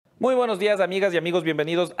Muy buenos días, amigas y amigos,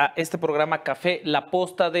 bienvenidos a este programa Café La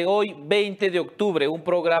Posta de hoy, 20 de octubre, un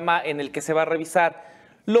programa en el que se va a revisar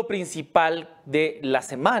lo principal de la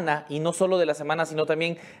semana, y no solo de la semana, sino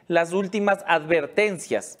también las últimas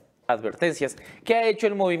advertencias que ha hecho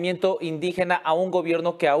el movimiento indígena a un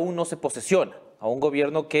gobierno que aún no se posesiona, a un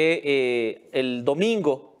gobierno que el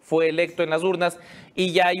domingo fue electo en las urnas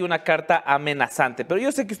y ya hay una carta amenazante. Pero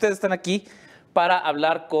yo sé que ustedes están aquí para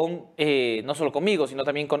hablar con, no solo conmigo, sino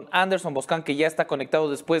también con Anderson Boscan, que ya está conectado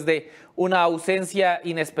después de una ausencia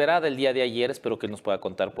inesperada el día de ayer. Espero que él nos pueda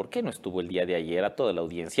contar por qué no estuvo el día de ayer a toda la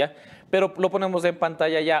audiencia, pero lo ponemos en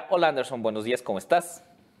pantalla ya. Hola Anderson, buenos días, ¿cómo estás?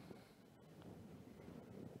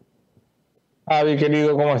 Avi,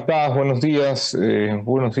 querido, ¿cómo estás? Buenos días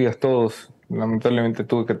a todos. Lamentablemente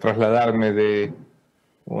tuve que trasladarme de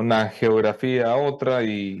una geografía a otra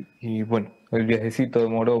y bueno, el viajecito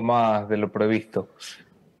demoró más de lo previsto.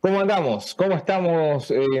 ¿Cómo andamos? ¿Cómo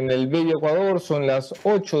estamos en el bello Ecuador? Son las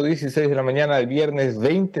 8:16 de la mañana del viernes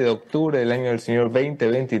 20 de octubre del año del Señor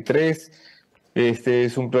 2023. Este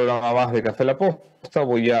es un programa más de Café La Posta.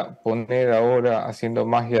 Voy a poner ahora, haciendo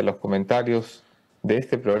magia, los comentarios de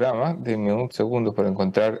este programa. Denme un segundo para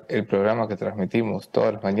encontrar el programa que transmitimos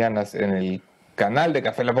todas las mañanas en el canal de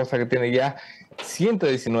Café La Posta, que tiene ya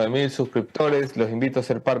 119.000 suscriptores. Los invito a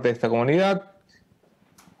ser parte de esta comunidad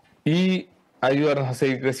y ayudarnos a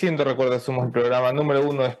seguir creciendo. Recuerda, somos el programa número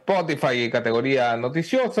 1 de Spotify en categoría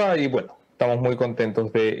noticiosa y bueno, estamos muy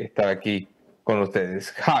contentos de estar aquí con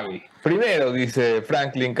ustedes. Javi, primero, dice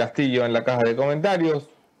Franklin Castillo en la caja de comentarios.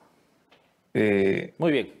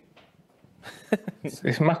 Muy bien.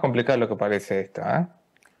 Es más complicado de lo que parece esta, ¿eh?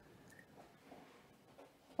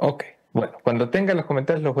 Ok, bueno, cuando tenga los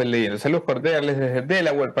comentarios los voy leyendo. Saludos cordiales desde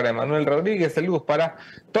Delaware para Emanuel Rodríguez. Saludos para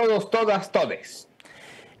todos, todas, todes.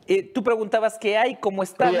 Tú preguntabas qué hay, cómo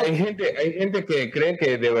está. Oye, hay gente que cree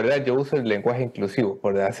que de verdad yo uso el lenguaje inclusivo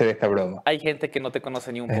por hacer esta broma. Hay gente que no te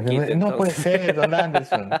conoce ni un poquito. No puede ser, don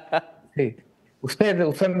Anderson. Sí. Usted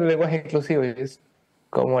usando el lenguaje inclusivo,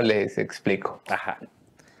 ¿cómo les explico? Ajá.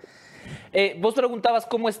 Vos preguntabas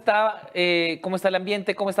cómo está el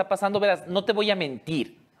ambiente, cómo está pasando. Verás, no te voy a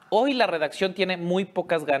mentir. Hoy la redacción tiene muy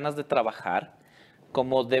pocas ganas de trabajar.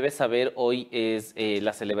 Como debes saber, hoy es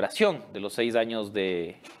la celebración de los 6 años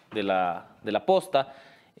de la Posta,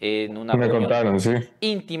 en una reunión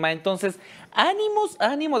íntima. Entonces, ánimos,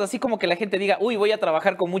 así como que la gente diga, uy, voy a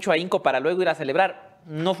trabajar con mucho ahínco para luego ir a celebrar.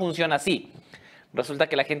 No funciona así. Resulta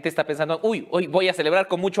que la gente está pensando, uy, hoy voy a celebrar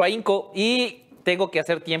con mucho ahínco y tengo que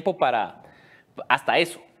hacer tiempo para hasta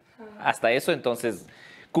eso, entonces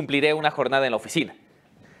cumpliré una jornada en la oficina.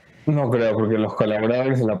 No creo, porque los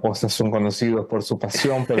colaboradores de la Posta son conocidos por su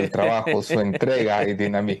pasión por el trabajo, su entrega y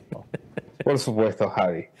dinamismo. Por supuesto,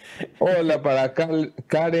 Javi. Hola para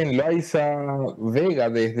Karen Loaiza Vega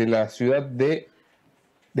desde la ciudad de...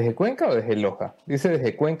 ¿Desde Cuenca o desde Loja? Dice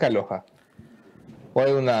desde Cuenca, Loja. ¿O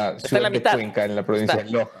hay una ciudad de Cuenca en la provincia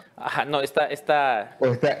de Loja? Ajá, no, está... O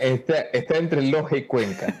está entre Loja y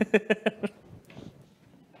Cuenca.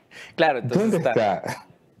 Claro, entonces ¿Dónde está?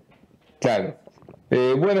 Claro.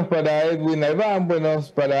 Buenos para Edwin Albán,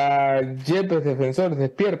 buenos para Yepes Defensores,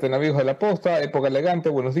 despierten amigos de la Posta, Época Elegante,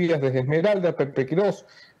 buenos días desde Esmeralda, Pepe Quirós,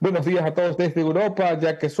 buenos días a todos desde Europa,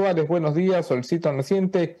 Jaque Suárez, buenos días, Solcito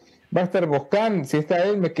Naciente, va a estar Boscan, si está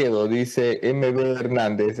él me quedo, dice MB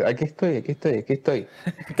Hernández, aquí estoy.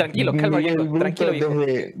 Tranquilo, calma, viejo, tranquilo, viejo.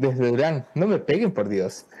 Desde Durán, no me peguen por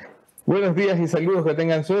Dios. Buenos días y saludos, que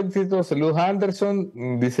tengan su éxito, saludos a Anderson,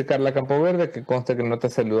 dice Carla Campoverde, que consta que no te ha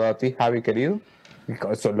saludado a ti, Javi querido.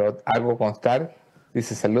 Solo hago constar,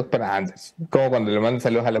 dice saludos para Anders, como cuando le mandan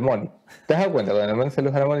saludos a la Moni. ¿Te has dado cuenta? Cuando le mandan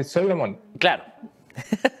saludos a la Moni, soy la Moni. Claro.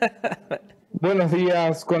 Buenos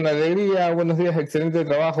días, con alegría, buenos días, excelente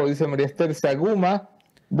trabajo, dice María Esther Saguma.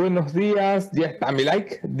 Buenos días, ya está mi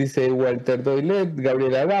like, dice Walter Doylet,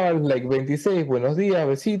 Gabriela Dávalos, like 26, buenos días,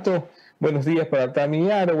 besito. Buenos días para Tami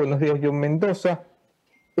Aro, buenos días John Mendoza.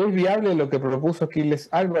 ¿Es viable lo que propuso Aquiles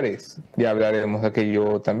Álvarez? Ya hablaremos de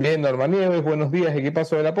aquello también. Norma Nieves, buenos días,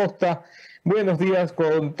 equipazo de la Posta. Buenos días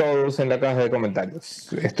con todos en la caja de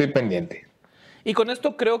comentarios. Estoy pendiente. Y con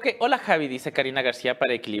esto creo que... Hola Javi, dice Karina García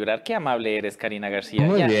para equilibrar. Qué amable eres, Karina García.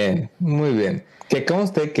 Muy bien, muy bien. Que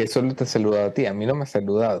conste que solo te he saludado a ti, a mí no me ha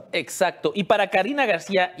saludado. Exacto. Y para Karina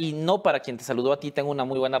García y no para quien te saludó a ti, tengo una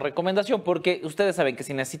muy buena recomendación, porque ustedes saben que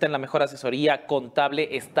si necesitan la mejor asesoría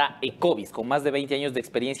contable está Ecovis, con más de 20 años de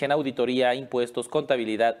experiencia en auditoría, impuestos,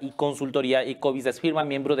 contabilidad y consultoría. Ecovis es firma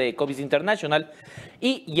miembro de Ecovis International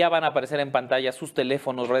y ya van a aparecer en pantalla sus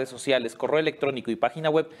teléfonos, redes sociales, correo electrónico y página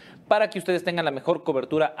web para que ustedes tengan la mejor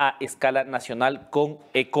cobertura a escala nacional con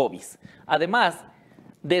Ecovis. Además,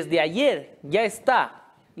 desde ayer ya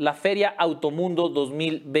está la Feria Automundo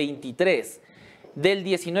 2023. Del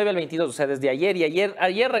 19 al 22, o sea, desde ayer. Y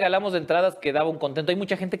ayer regalamos entradas que daba un contento. Hay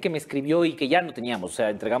mucha gente que me escribió y que ya no teníamos. O sea,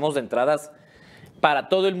 entregamos entradas para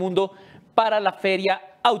todo el mundo para la Feria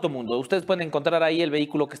Automundo. Ustedes pueden encontrar ahí el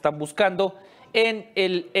vehículo que están buscando en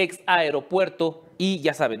el ex aeropuerto. Y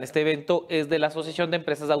ya saben, este evento es de la Asociación de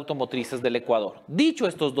Empresas Automotrices del Ecuador. Dicho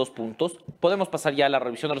estos dos puntos, podemos pasar ya a la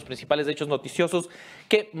revisión de los principales hechos noticiosos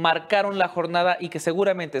que marcaron la jornada y que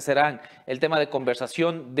seguramente serán el tema de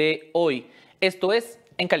conversación de hoy. Esto es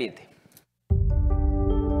En Caliente.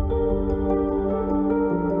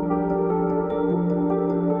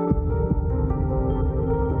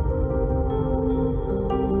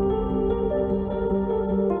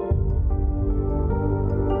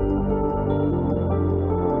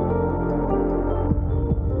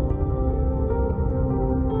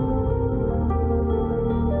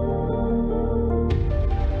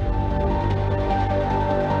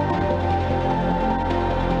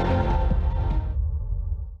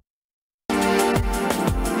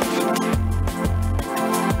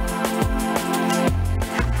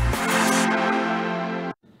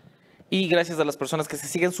 Y gracias a las personas que se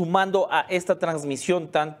siguen sumando a esta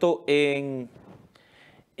transmisión, tanto en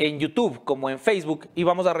YouTube como en Facebook. Y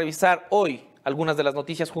vamos a revisar hoy algunas de las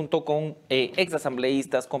noticias junto con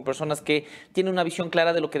exasambleístas, con personas que tienen una visión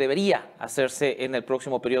clara de lo que debería hacerse en el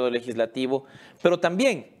próximo periodo legislativo, pero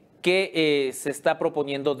también que se está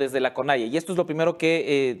proponiendo desde la CONAIE. Y esto es lo primero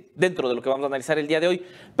que, dentro de lo que vamos a analizar el día de hoy.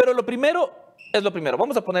 Pero lo primero es lo primero.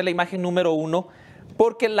 Vamos a poner la imagen número 1,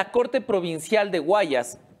 porque la Corte Provincial de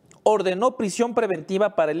Guayas ordenó prisión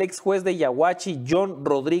preventiva para el ex juez de Yaguachi, John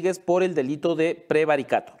Rodríguez, por el delito de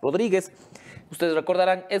prevaricato. Rodríguez, ustedes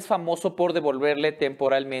recordarán, es famoso por devolverle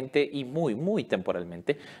temporalmente y muy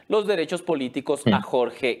temporalmente los derechos políticos a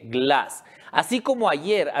Jorge Glass. Así como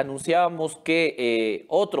ayer anunciábamos que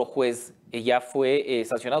otro juez ya fue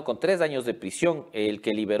sancionado con 3 años de prisión, el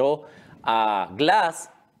que liberó a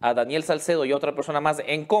Glass, a Daniel Salcedo y a otra persona más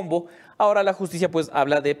en combo. Ahora la justicia pues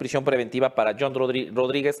habla de prisión preventiva para John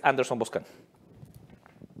Rodríguez. Anderson Boscan.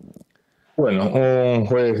 Bueno, un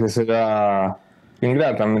juez que será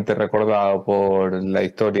ingratamente recordado por la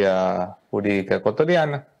historia jurídica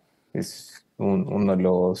ecuatoriana. Es uno de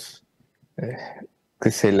los que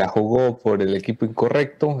se la jugó por el equipo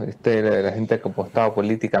incorrecto. Este era de la gente que apostaba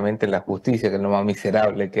políticamente en la justicia, que es lo más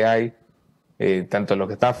miserable que hay. Tanto los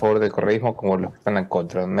que están a favor del correísmo como los que están en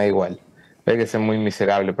contra, me da igual. Hay que ser muy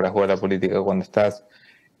miserable para jugar a la política cuando estás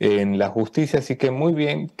en la justicia, así que muy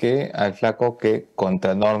bien que al flaco que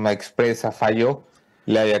contra norma expresa falló,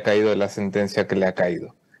 le haya caído la sentencia que le ha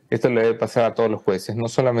caído. Esto le debe pasar a todos los jueces, no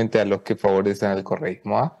solamente a los que favorecen al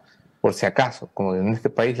correísmo, ¿ah? Por si acaso, como en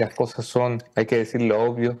este país las cosas son, hay que decir lo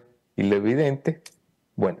obvio y lo evidente,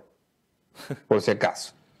 bueno, por si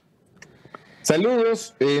acaso.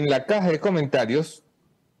 Saludos en la caja de comentarios.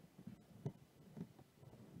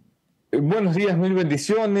 Buenos días, mil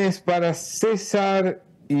bendiciones para César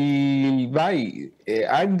y bye.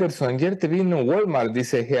 Anderson, ayer te vi en un Walmart,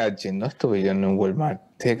 dice GH. No estuve yo en un Walmart.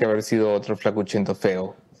 Tiene que haber sido otro flacuchento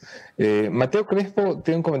feo. Mateo Crespo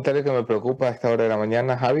tiene un comentario que me preocupa a esta hora de la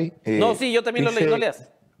mañana, Javi. No, sí, yo también dice, lo leí, no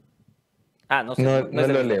leas. Ah, no sé, no es lo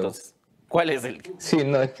mismo, leo. Entonces. ¿Cuál es el? Sí,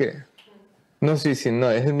 no, es que... No, sí,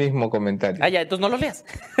 no, es el mismo comentario. Ah, ya, entonces no lo leas.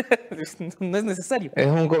 No es necesario. Es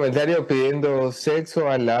un comentario pidiendo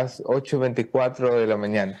sexo a las 8:24 de la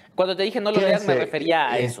mañana. Cuando te dije no lo leas, me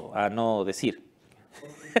refería a eso, a no decir.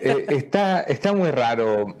 Está muy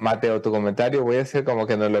raro, Mateo, tu comentario. Voy a hacer como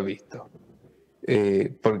que no lo he visto.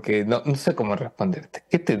 Porque no sé cómo responderte.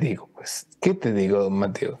 ¿Qué te digo, pues? ¿Qué te digo,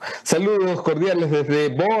 Mateo? Saludos cordiales desde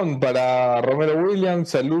Bonn para Romero Williams.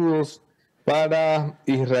 Saludos para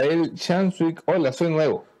Israel Chanswick. Hola, soy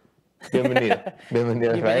nuevo. Bienvenido.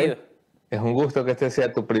 Bienvenido, Israel. Es un gusto que este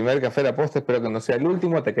sea tu primer café de la posta. Espero que no sea el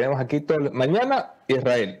último. Te queremos aquí mañana,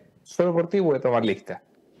 Israel. Solo por ti voy a tomar lista.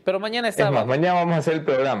 Pero mañana está. Es más, mañana vamos a hacer el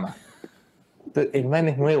programa. El man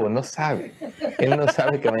es nuevo, no sabe. Él no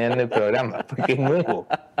sabe que mañana es el programa, porque es nuevo.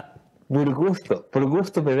 Por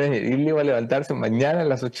gusto me ven. Y le va a levantarse mañana a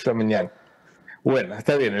las 8 de la mañana. Bueno,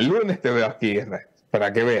 está bien. El lunes te veo aquí, Israel,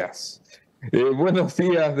 para que veas. Buenos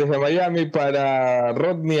días desde Miami para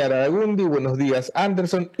Rodney Aragundi. Buenos días,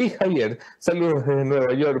 Anderson y Javier. Saludos desde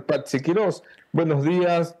Nueva York, Patsy Quiroz. Buenos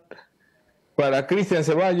días para Cristian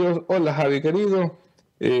Ceballos. Hola, Javi, querido.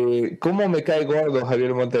 ¿Cómo me cae gordo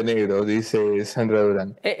Javier Montenegro? Dice Sandra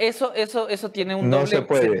Durán. Eso tiene un doble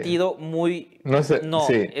sentido muy... No, sí.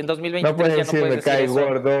 En 2023 no puedes ya decir no puedes me cae decir eso.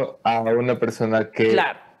 gordo a una persona que...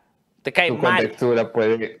 Claro, te cae tu mal. contextura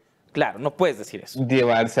puede... Claro, no puedes decir eso.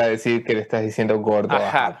 Llevarse a decir que le estás diciendo gordo.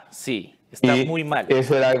 Ajá, sí. Está Y muy mal.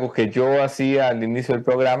 eso era algo que yo hacía al inicio del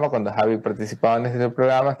programa, cuando Javi participaba en ese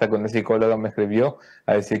programa, hasta cuando el psicólogo me escribió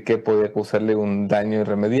a decir que podía causarle un daño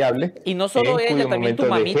irremediable, Y no solo en ella, cuyo también tu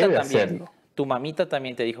momento dejé mamita de también. hacerlo. Tu mamita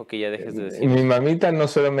también te dijo que ya dejes de Y decir mi eso. mamita no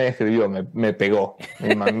solo me escribió, me pegó.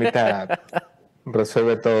 Mi mamita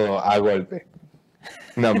resuelve todo a golpe.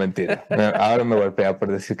 No, mentira. Ahora me golpea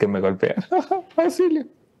por decir que me golpea. Auxilio.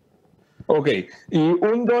 Ok, y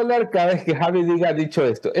 $1 cada vez que Javi diga dicho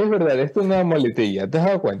esto. Es verdad, esto es una muletilla, ¿te has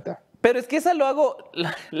dado cuenta? Pero es que esa la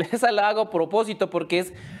hago a propósito porque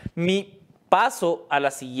es mi paso a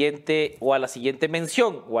la siguiente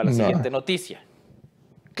mención o a la No, siguiente noticia.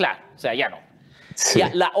 Claro, o sea, ya no. sí,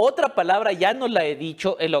 Ya, la otra palabra ya no la he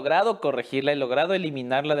dicho, he logrado corregirla, he logrado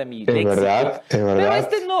eliminarla de mi es léxico. Pero verdad,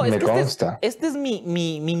 este no, es me que consta. este es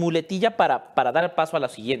mi muletilla para dar paso a la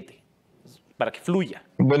siguiente, para que fluya.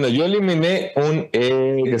 Bueno, yo eliminé un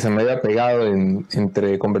que se me había pegado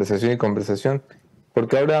entre conversación y conversación,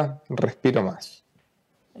 porque ahora respiro más.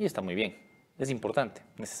 Y está muy bien, es importante,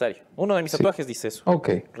 necesario. Uno de mis Sí, tatuajes dice eso, ok.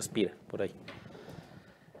 respira por ahí.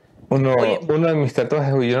 Uno, Oye, uno de mis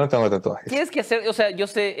tatuajes, uy, yo no tengo tatuajes. tienes que hacer, o sea, yo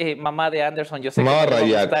sé, mamá de Anderson, yo sé Me que voy a no le va a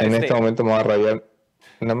rayar, gustar en este momento me voy a rayar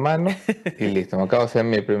la mano y listo, me acabo de hacer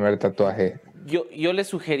mi primer tatuaje. Yo le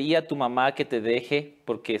sugería a tu mamá que te deje,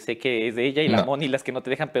 porque sé que es de ella y la No. Moni las que no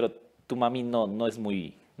te dejan, pero tu mami no es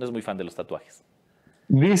muy fan de los tatuajes.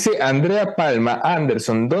 Dice Andrea Palma,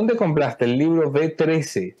 Anderson, ¿dónde compraste el libro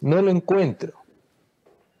B13? No lo encuentro.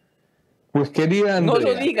 Pues querida No lo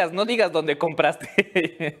Andrea, digas, no digas dónde compraste.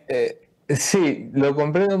 sí, lo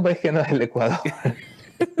compré en un país que no es el Ecuador.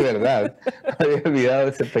 Es verdad, había olvidado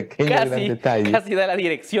ese pequeño gran detalle. Casi da la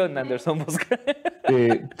dirección, Anderson. Busca.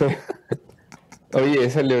 Eh, pe- Oye,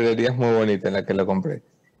 esa librería es muy bonita en la que lo compré.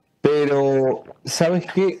 Pero, ¿sabes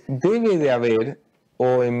qué? Debe de haber,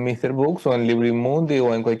 o en Mr. Books, o en Librimundi,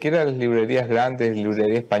 o en cualquiera de las librerías grandes,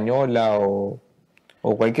 librería española, o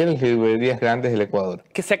cualquiera de las librerías grandes del Ecuador.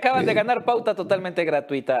 Que se acaban de ganar pauta totalmente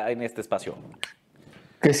gratuita en este espacio.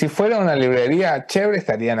 Que si fuera una librería chévere,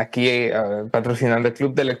 estarían aquí patrocinando el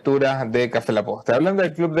Club de Lectura de Café La Posta. Hablando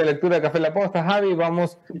del Club de Lectura de Café La Posta, Javi,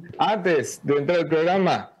 vamos, antes de entrar al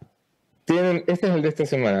programa, este es el de esta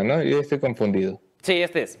semana, ¿no? Yo estoy confundido. Sí,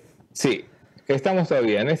 este es. Sí, estamos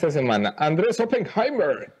todavía en esta semana. Andrés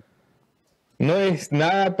Oppenheimer. No es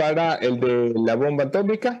nada para el de la bomba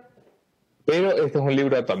atómica, pero este es un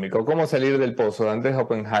libro atómico. ¿Cómo salir del pozo? De Andrés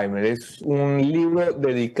Oppenheimer. Es un libro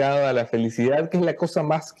dedicado a la felicidad, que es la cosa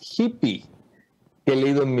más hippie que he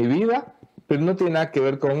leído en mi vida, pero no tiene nada que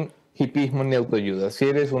ver con hippismo ni autoayuda. Si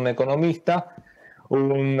eres un economista,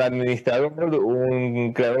 un administrador,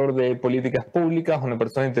 un creador de políticas públicas, una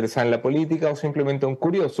persona interesada en la política o simplemente un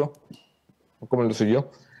curioso, como lo soy yo,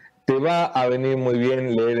 te va a venir muy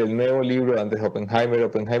bien leer el nuevo libro de Andrés Oppenheimer.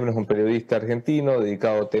 Oppenheimer es un periodista argentino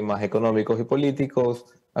dedicado a temas económicos y políticos,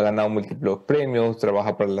 ha ganado múltiples premios,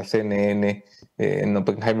 trabaja para la CNN, en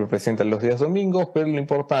Oppenheimer presenta los días domingos, pero lo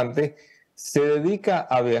importante, se dedica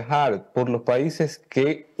a viajar por los países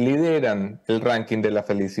que lideran el ranking de la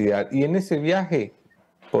felicidad. Y en ese viaje,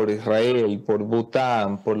 por Israel, por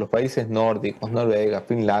Bután, por los países nórdicos, Noruega,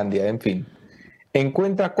 Finlandia, en fin,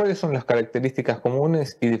 encuentra cuáles son las características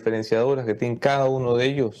comunes y diferenciadoras que tienen cada uno de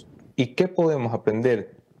ellos y qué podemos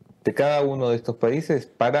aprender de cada uno de estos países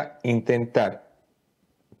para intentar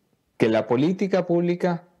que la política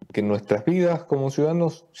pública, que nuestras vidas como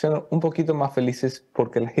ciudadanos sean un poquito más felices,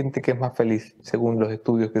 porque la gente que es más feliz, según los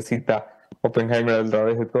estudios que cita Oppenheimer a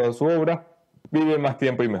través de toda su obra, vive más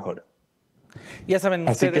tiempo y mejor. Ya saben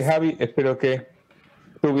Así ustedes. que Javi, espero que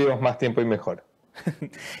tú vivas más tiempo y mejor.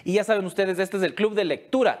 Y ya saben ustedes, este es el Club de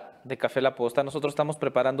Lectura de Café La Posta. Nosotros estamos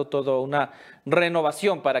preparando toda una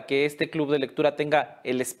renovación para que este Club de Lectura tenga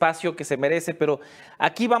el espacio que se merece, pero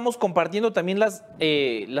aquí vamos compartiendo también las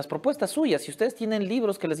propuestas suyas. Si ustedes tienen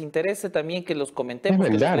libros que les interese también, que los comentemos,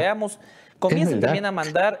 que los leamos, comiencen también a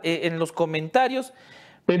mandar en los comentarios.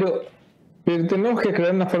 Pero tenemos que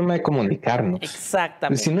crear una forma de comunicarnos.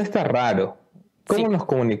 Exactamente. Si no está raro, ¿cómo nos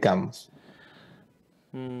comunicamos?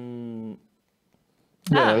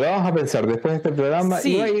 Bueno, lo vamos a pensar después de este programa.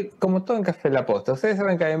 Sí. Y va a ir como todo en Café La Posta. Ustedes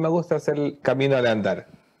saben que a mí me gusta hacer el camino al andar.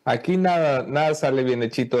 Aquí nada sale bien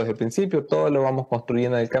hechito desde el principio, todo lo vamos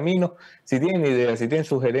construyendo en el camino. Si tienen ideas, si tienen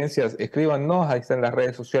sugerencias, escríbanos. Ahí están las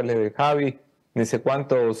redes sociales de Javi. Ni sé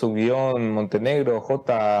cuánto, _, Montenegro,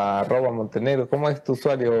 J @ Montenegro. ¿Cómo es tu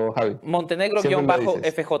usuario, Javi?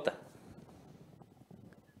 Montenegro_FJ.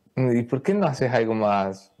 ¿Y por qué no haces algo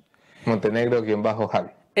más Montenegro_Javi?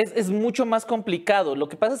 Es mucho más complicado. Lo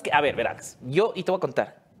que pasa es que, a ver, verás, y te voy a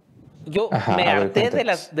contar. Yo me harté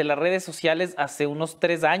de las redes sociales hace unos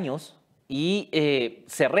 3 años y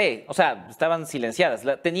cerré, o sea, estaban silenciadas.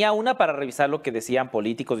 Tenía una para revisar lo que decían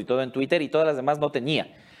políticos y todo en Twitter y todas las demás no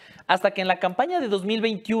tenía. Hasta que en la campaña de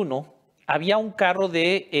 2021 había un carro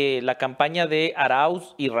de la campaña de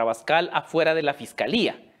Arauz y Rabascal afuera de la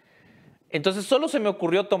fiscalía. Entonces solo se me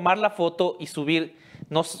ocurrió tomar la foto y subir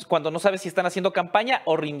cuando no sabes si están haciendo campaña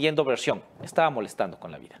o rindiendo versión. Estaba molestando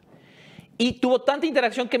con la vida. Y tuvo tanta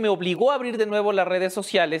interacción que me obligó a abrir de nuevo las redes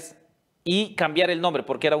sociales y cambiar el nombre,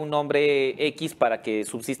 porque era un nombre X para que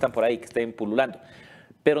subsistan por ahí, que estén pululando.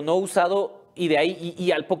 Pero no he usado, y de ahí,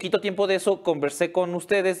 y al poquito tiempo de eso, conversé con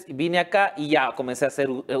ustedes, vine acá y ya comencé a ser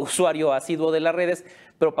usuario asiduo de las redes,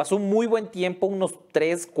 pero pasó un muy buen tiempo, unos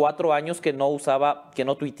 3, 4 años que no usaba, que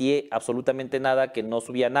no tuiteé absolutamente nada, que no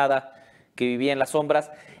subía nada, que vivía en las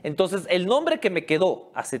sombras. Entonces, el nombre que me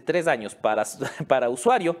quedó hace 3 años para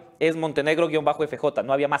usuario es Montenegro-FJ,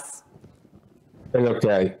 no había más. Es lo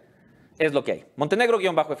que hay. Es lo que hay.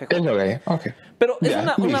 Montenegro-FJ. Es lo que hay. Okay. Pero es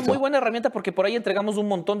Ya, una muy buena herramienta porque por ahí entregamos un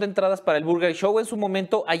montón de entradas para el Burger Show en su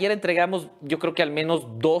momento. Ayer entregamos, yo creo que al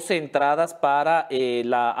menos 12 entradas para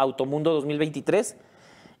la Automundo 2023.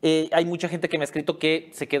 Hay mucha gente que me ha escrito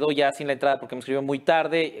que se quedó ya sin la entrada porque me escribió muy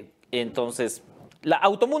tarde. Entonces, la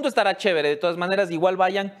Automundo estará chévere. De todas maneras, igual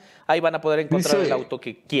vayan. Ahí van a poder encontrar el auto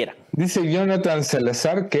que quieran. Dice Jonathan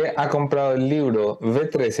Salazar que ha comprado el libro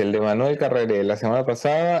V3, el de Manuel Carrere, la semana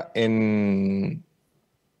pasada en...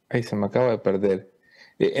 Ahí se me acaba de perder.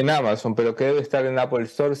 En Amazon, pero que debe estar en Apple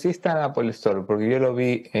Store. Sí está en Apple Store, porque yo lo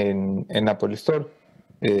vi en Apple Store,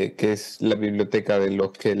 que es la biblioteca de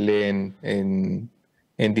los que leen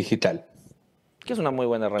en digital. Que es una muy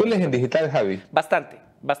buena herramienta. ¿Tú lees en digital, Javi?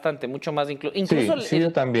 Bastante, mucho más. Incluso sí,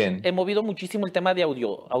 yo también. He movido muchísimo el tema de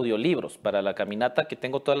audiolibros para la caminata que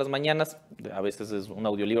tengo todas las mañanas. A veces es un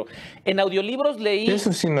audiolibro. En audiolibros leí...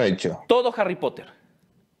 Eso sí no he hecho. Todo Harry Potter.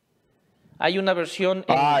 Hay una versión...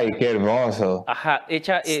 ¡Ay, qué hermoso! Ajá,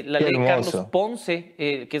 hecha, la qué lee hermoso. Carlos Ponce,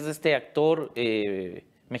 que es este actor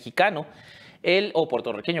mexicano. Él, o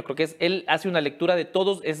puertorriqueño, creo que es. Él hace una lectura de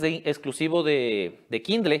todos, es exclusivo de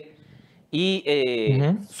Kindle. Y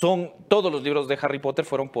todos los libros de Harry Potter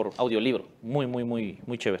fueron por audiolibro. Muy, muy, muy,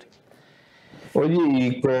 muy chévere. Oye,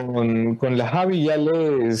 ¿y con la Javi ya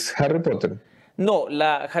lees Harry Potter? No,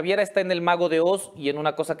 la Javiera está en El Mago de Oz y en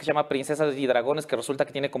una cosa que se llama Princesas y Dragones, que resulta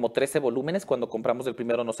que tiene como 13 volúmenes. Cuando compramos el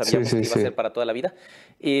primero no sabíamos que iba a ser para toda la vida.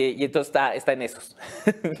 Y entonces está en esos.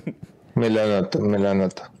 Me lo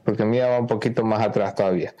anoto, porque a mí va un poquito más atrás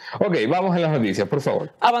todavía. Ok, vamos a las noticias, por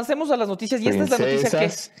favor. Avancemos a las noticias y esta es la noticia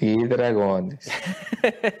Princesas y dragones.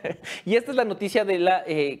 Y esta es la noticia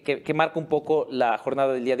de que marca un poco la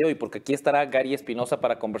jornada del día de hoy, porque aquí estará Gary Espinoza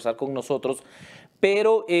para conversar con nosotros.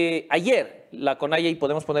 Pero ayer la CONAIE, y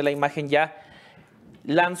podemos poner la imagen ya,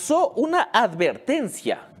 lanzó una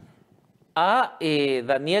advertencia a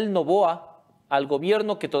Daniel Noboa, al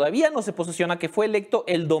gobierno que todavía no se posiciona, que fue electo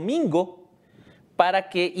el domingo,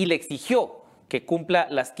 y le exigió que cumpla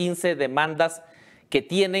las 15 demandas que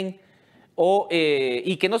tienen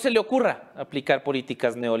y que no se le ocurra aplicar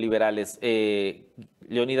políticas neoliberales.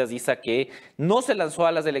 Leonidas IZA, que no se lanzó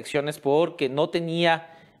a las elecciones porque no tenía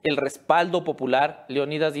el respaldo popular.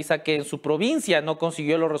 Leonidas IZA, que en su provincia no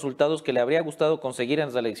consiguió los resultados que le habría gustado conseguir en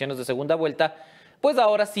las elecciones de segunda vuelta, pues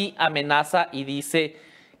ahora sí amenaza y dice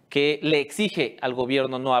que le exige al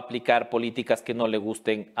gobierno no aplicar políticas que no le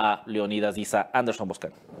gusten a Leonidas IZA. Anderson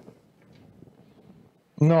Boscan.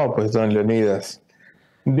 No, pues don Leonidas,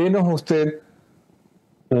 denos usted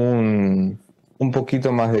un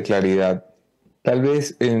poquito más de claridad. Tal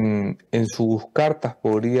vez en sus cartas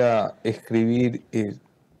podría escribir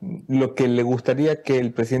lo que le gustaría que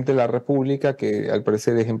el presidente de la República, que al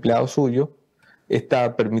parecer es empleado suyo,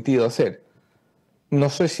 está permitido hacer. No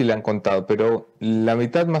sé si le han contado, pero la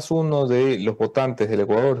mitad más uno de los votantes del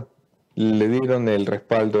Ecuador le dieron el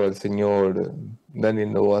respaldo al señor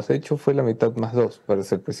Daniel Noboa. De hecho, fue la mitad más 2, para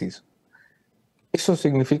ser preciso. Eso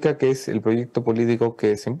significa que es el proyecto político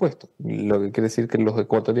que es impuesto, lo que quiere decir que los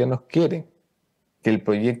ecuatorianos quieren que el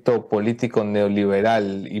proyecto político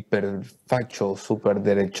neoliberal, hiperfacho,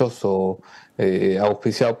 superderechoso,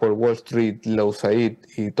 auspiciado por Wall Street, la USAID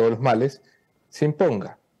y todos los males, se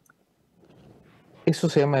imponga. Eso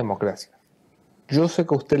se llama democracia. Yo sé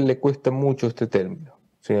que a usted le cuesta mucho este término,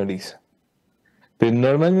 señor IZA, pero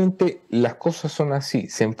normalmente las cosas son así.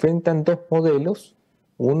 Se enfrentan dos modelos.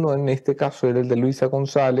 Uno en este caso era el de Luisa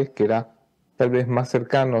González, que era tal vez más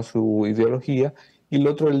cercano a su ideología, y el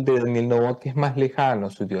otro el de Daniel Noboa, que es más lejano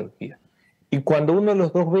a su ideología. Y cuando uno de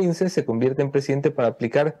los dos vence, se convierte en presidente para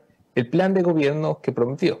aplicar el plan de gobierno que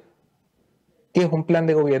prometió. ¿Qué es un plan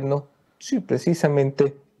de gobierno? Sí,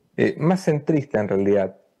 precisamente más centrista en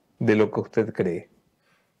realidad de lo que usted cree.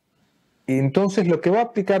 Y entonces lo que va a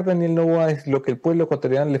aplicar Daniel Noboa es lo que el pueblo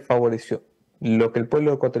ecuatoriano le favoreció, lo que el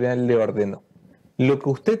pueblo ecuatoriano le ordenó. Lo que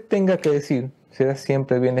usted tenga que decir será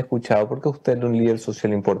siempre bien escuchado porque usted es un líder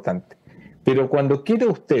social importante. Pero cuando quiere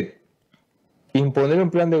usted imponer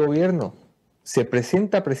un plan de gobierno, se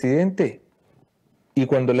presenta a presidente y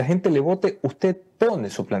cuando la gente le vote, usted pone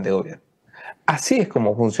su plan de gobierno. Así es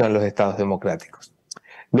como funcionan los estados democráticos.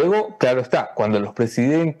 Luego, claro está, cuando los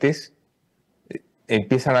presidentes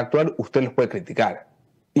empiezan a actuar, usted los puede criticar.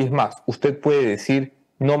 Y es más, usted puede decir,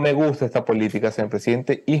 no me gusta esta política, señor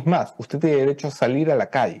presidente. Y es más, usted tiene derecho a salir a la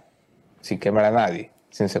calle, sin quemar a nadie,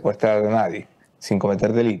 sin secuestrar a nadie, sin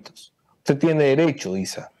cometer delitos. Usted tiene derecho,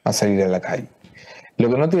 Isa, a salir a la calle. Lo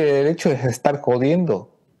que no tiene derecho es estar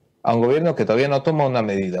jodiendo a un gobierno que todavía no toma una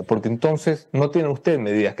medida, porque entonces no tiene usted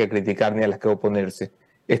medidas que criticar ni a las que oponerse.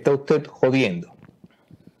 Está usted jodiendo.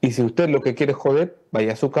 Y si usted lo que quiere es joder,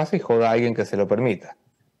 vaya a su casa y joda a alguien que se lo permita.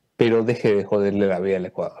 Pero deje de joderle la vida al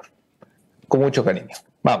Ecuador. Con mucho cariño.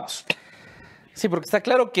 Vamos. Sí, porque está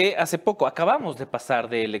claro que hace poco acabamos de pasar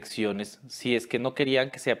de elecciones. Si es que no querían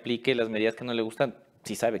que se aplique las medidas que no le gustan,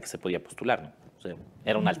 sí sabe que se podía postular, ¿no? O sea,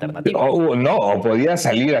 era una alternativa. No, podía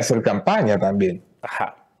salir a hacer campaña también.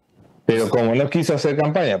 Ajá. Pero como no quiso hacer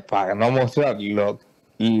campaña para no mostrar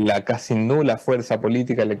la casi nula fuerza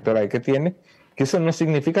política electoral que tiene, que eso no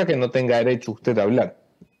significa que no tenga derecho usted a hablar.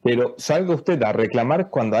 Pero salga usted a reclamar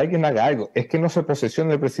cuando alguien haga algo. Es que no se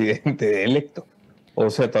posesiona el presidente electo. O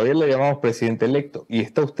sea, todavía le llamamos presidente electo. Y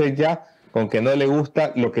está usted ya con que no le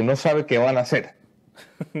gusta lo que no sabe que van a hacer.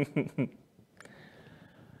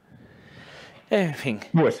 En fin.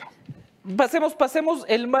 Bueno. Pasemos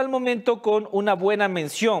el mal momento con una buena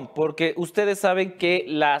mención, porque ustedes saben que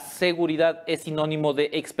la seguridad es sinónimo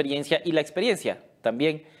de experiencia y la experiencia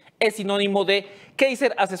también es sinónimo de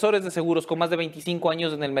Kaiser Asesores de Seguros con más de 25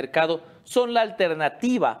 años en el mercado. Son la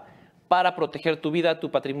alternativa para proteger tu vida,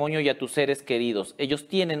 tu patrimonio y a tus seres queridos. Ellos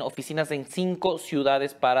tienen oficinas en 5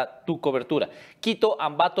 ciudades para tu cobertura: Quito,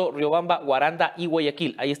 Ambato, Riobamba, Guaranda y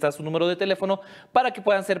Guayaquil. Ahí está su número de teléfono para que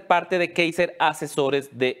puedan ser parte de Kaiser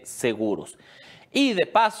Asesores de Seguros. Y de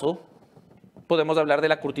paso, podemos hablar de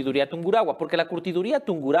la curtiduría Tungurahua, porque la curtiduría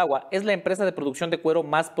Tungurahua es la empresa de producción de cuero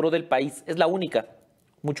más pro del país. Es la única.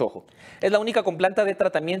 Mucho ojo. Es la única con planta de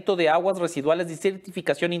tratamiento de aguas residuales de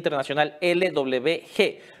certificación internacional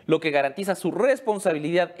LWG, lo que garantiza su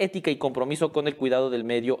responsabilidad ética y compromiso con el cuidado del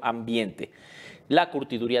medio ambiente. La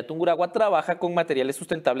curtiduría Tungurahua trabaja con materiales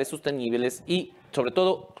sustentables, sostenibles y, sobre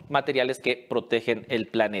todo, materiales que protegen el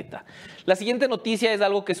planeta. La siguiente noticia es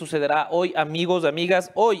algo que sucederá hoy, amigos,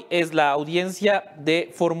 amigas. Hoy es la audiencia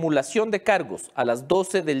de formulación de cargos a las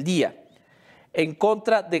 12 del día. En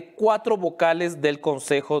contra de 4 vocales del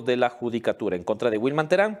Consejo de la Judicatura, en contra de Wilman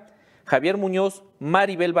Terán, Javier Muñoz,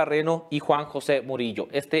 Maribel Barreno y Juan José Murillo.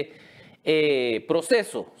 Este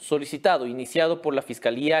proceso solicitado, iniciado por la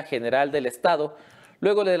Fiscalía General del Estado,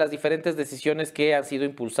 luego de las diferentes decisiones que han sido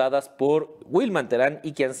impulsadas por Wilman Terán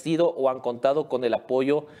y que han sido o han contado con el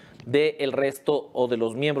apoyo del resto o de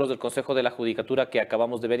los miembros del Consejo de la Judicatura que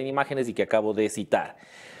acabamos de ver en imágenes y que acabo de citar.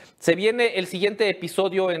 Se viene el siguiente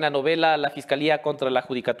episodio en la novela La Fiscalía contra la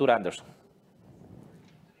Judicatura, Anderson.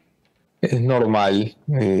 Es normal,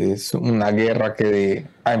 es una guerra que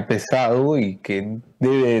ha empezado y que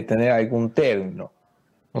debe de tener algún término.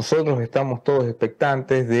 Nosotros estamos todos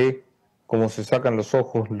expectantes de cómo se sacan los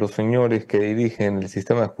ojos los señores que dirigen el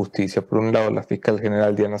sistema de justicia. Por un lado, la fiscal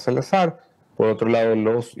general Diana Salazar, por otro lado,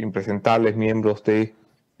 los impresentables miembros del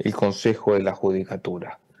Consejo de la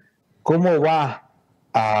Judicatura. ¿Cómo va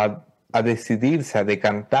a decidirse, a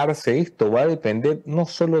decantarse esto? Va a depender no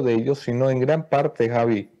solo de ellos, sino en gran parte,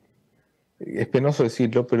 Javi, es penoso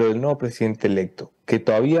decirlo, pero del nuevo presidente electo, que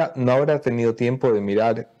todavía no habrá tenido tiempo de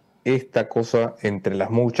mirar esta cosa entre las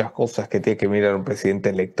muchas cosas que tiene que mirar un presidente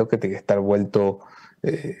electo, que tiene que estar vuelto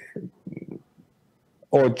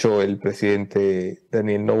 8 el presidente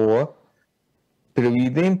Daniel Noboa, pero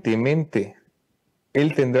evidentemente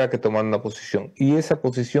él tendrá que tomar una posición y esa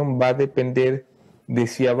posición va a depender de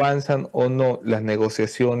si avanzan o no las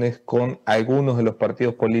negociaciones con algunos de los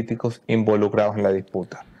partidos políticos involucrados en la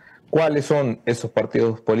disputa. ¿Cuáles son esos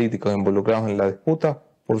partidos políticos involucrados en la disputa?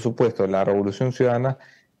 Por supuesto, la Revolución Ciudadana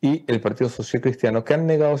y el Partido Social Cristiano, que han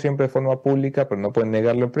negado siempre de forma pública, pero no pueden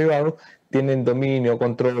negarlo en privado, tienen dominio o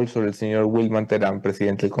control sobre el señor Wilman Terán,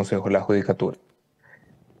 presidente del Consejo de la Judicatura.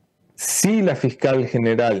 Si la fiscal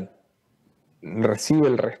general recibe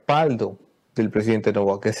el respaldo del presidente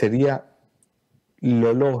Noboa, que sería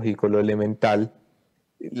lo lógico, lo elemental,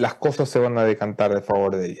 las cosas se van a decantar a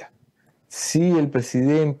favor de ella. Si el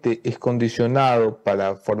presidente es condicionado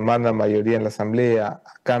para formar la mayoría en la Asamblea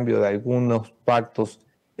a cambio de algunos pactos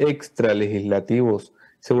extralegislativos,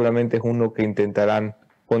 seguramente es uno que intentarán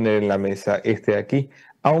poner en la mesa de aquí,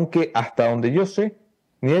 aunque hasta donde yo sé,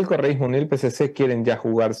 ni el correísmo ni el PCC quieren ya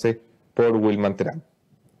jugarse por Wilman Terán.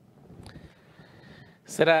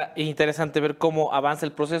 Será interesante ver cómo avanza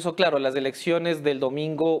el proceso. Claro, las elecciones del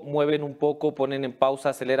domingo mueven un poco, ponen en pausa,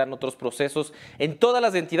 aceleran otros procesos en todas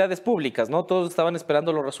las entidades públicas, ¿no? Todos estaban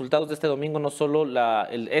esperando los resultados de este domingo, no solo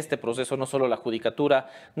este proceso, no solo la judicatura,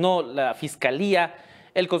 no la fiscalía,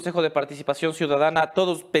 el Consejo de Participación Ciudadana,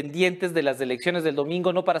 todos pendientes de las elecciones del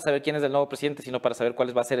domingo, no para saber quién es el nuevo presidente, sino para saber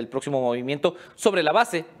cuál va a ser el próximo movimiento sobre la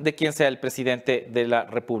base de quién sea el presidente de la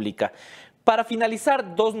República. Para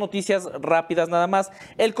finalizar, dos noticias rápidas nada más.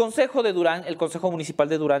 El Consejo Municipal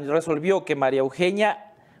de Durán resolvió que María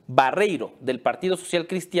Eugenia Barreiro, del Partido Social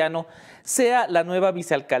Cristiano, sea la nueva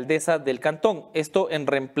vicealcaldesa del cantón. Esto en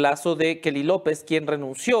reemplazo de Kelly López, quien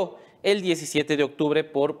renunció el 17 de octubre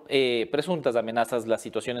por presuntas amenazas. La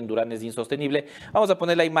situación en Durán es insostenible. Vamos a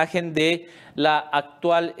poner la imagen de la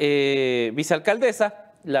actual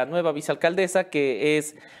vicealcaldesa, la nueva vicealcaldesa, que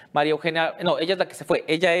es María Eugenia, no, ella es la que se fue,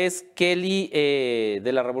 ella es Kelly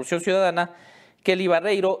de la Revolución Ciudadana, Kelly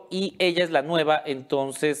Barreiro, y ella es la nueva,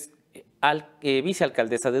 entonces,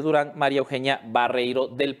 vicealcaldesa de Durán, María Eugenia Barreiro,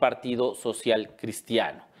 del Partido Social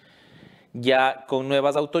Cristiano. Ya con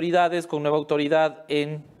nuevas autoridades, con nueva autoridad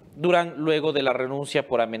en Durán, luego de la renuncia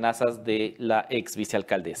por amenazas de la ex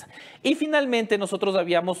vicealcaldesa. Y finalmente nosotros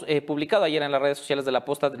habíamos publicado ayer en las redes sociales de La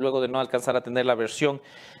Posta, luego de no alcanzar a tener la versión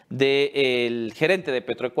del gerente de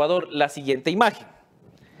Petroecuador, la siguiente imagen.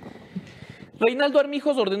 Reinaldo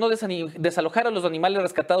Armijos ordenó desalojar a los animales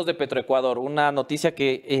rescatados de Petroecuador, una noticia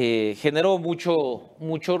que generó mucho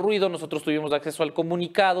ruido. Nosotros tuvimos acceso al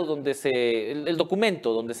comunicado, el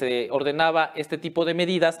documento donde se ordenaba este tipo de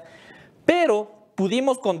medidas, pero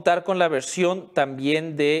pudimos contar con la versión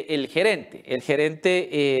también del gerente,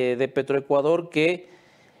 de Petroecuador, que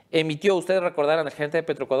emitió, ustedes recordarán, el gerente de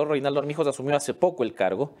Petroecuador, Reinaldo Armijos, asumió hace poco el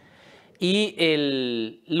cargo,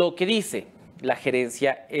 y lo que dice la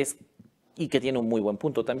gerencia es, y que tiene un muy buen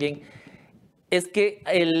punto también, es que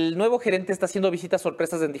el nuevo gerente está haciendo visitas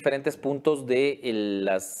sorpresas en diferentes puntos de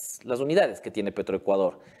las unidades que tiene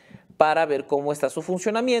Petroecuador, para ver cómo está su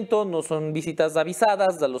funcionamiento. No son visitas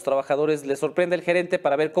avisadas, a los trabajadores les sorprende el gerente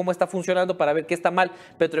para ver cómo está funcionando, para ver qué está mal.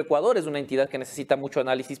 Petroecuador es una entidad que necesita mucho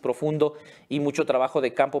análisis profundo y mucho trabajo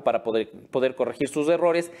de campo para poder corregir sus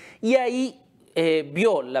errores, y ahí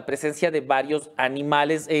vio la presencia de varios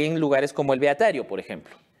animales en lugares como el Beatario, por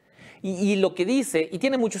ejemplo. Y lo que dice, y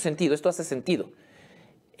tiene mucho sentido, esto hace sentido,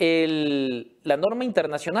 la norma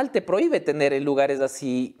internacional te prohíbe tener en lugares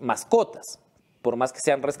así mascotas, por más que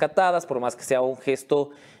sean rescatadas, por más que sea un gesto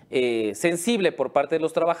sensible por parte de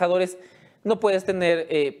los trabajadores. No puedes tener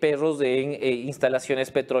perros en instalaciones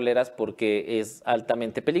petroleras porque es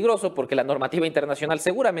altamente peligroso, porque la normativa internacional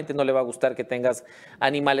seguramente no le va a gustar que tengas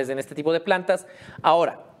animales en este tipo de plantas.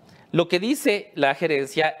 Ahora, lo que dice la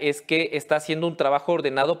gerencia es que está haciendo un trabajo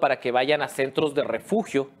ordenado para que vayan a centros de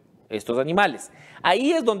refugio estos animales.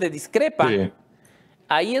 Ahí es donde discrepa. Sí.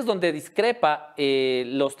 Ahí es donde discrepa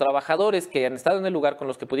los trabajadores que han estado en el lugar con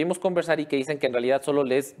los que pudimos conversar y que dicen que en realidad solo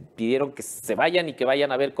les pidieron que se vayan y que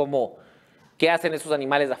vayan a ver qué hacen esos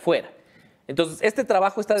animales afuera. Entonces, este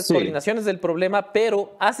trabajo, esta descoordinación es del problema,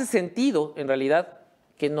 pero hace sentido en realidad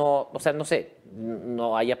que no, o sea, no sé,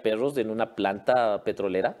 no haya perros en una planta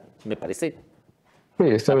petrolera, me parece. Sí,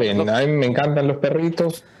 está bien. A mí me encantan los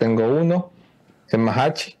perritos, tengo uno, se llama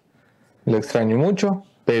Hachi, lo extraño mucho,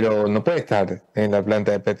 pero no puede estar en la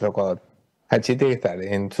planta de Petroecuador. Hachi tiene que estar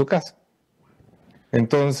en su casa.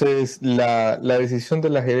 Entonces, la decisión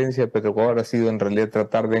de la gerencia de Petroecuador ha sido en realidad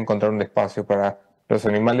tratar de encontrar un espacio para los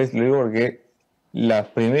animales. Lo digo porque las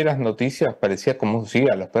primeras noticias parecía como si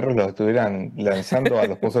a los perros los estuvieran lanzando a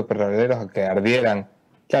los pozos petroleros a que ardieran.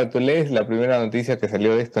 Claro, tú lees la primera noticia que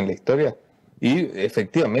salió de esto en la historia y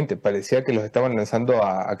efectivamente parecía que los estaban lanzando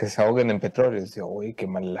a que se ahoguen en petróleo. Y decía, uy, qué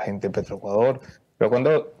mal la gente de Petroecuador. Pero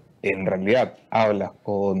cuando en realidad hablas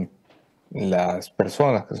con las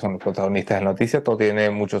personas que son los protagonistas de la noticia, todo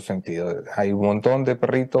tiene mucho sentido. Hay un montón de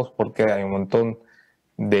perritos porque hay un montón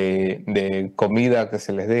de comida que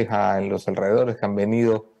se les deja en los alrededores, que han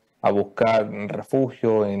venido a buscar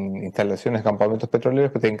refugio en instalaciones, campamentos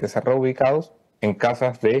petroleros que tienen que ser reubicados en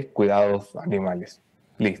casas de cuidados animales.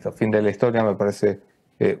 Listo, fin de la historia, me parece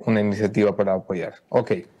una iniciativa para apoyar.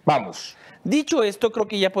 Ok, vamos. Dicho esto, creo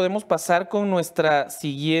que ya podemos pasar con nuestra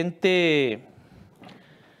siguiente...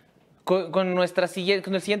 Con el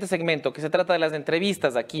siguiente segmento, que se trata de las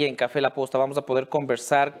entrevistas aquí en Café La Posta. Vamos a poder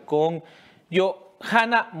conversar con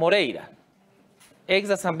Johanna Moreira, ex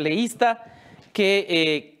asambleísta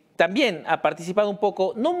que también ha participado un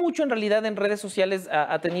poco, no mucho en realidad en redes sociales,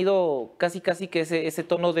 ha tenido casi que ese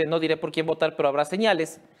tono de no diré por quién votar, pero habrá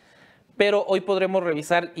señales. Pero hoy podremos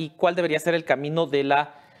revisar y cuál debería ser el camino de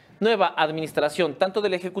la nueva administración, tanto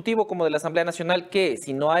del Ejecutivo como de la Asamblea Nacional, que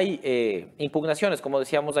si no hay impugnaciones, como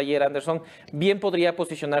decíamos ayer, Anderson, bien podría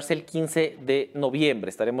posicionarse el 15 de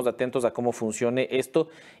noviembre. Estaremos atentos a cómo funcione esto.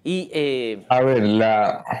 Y, A ver,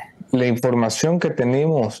 la información que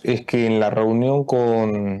tenemos es que en la reunión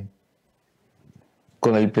con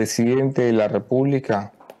el presidente de la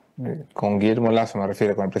República, con Guillermo Lasso me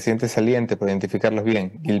refiero, con el presidente saliente, para identificarlos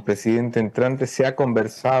bien, y el presidente entrante, se ha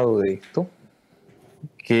conversado de esto,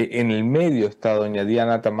 que en el medio está doña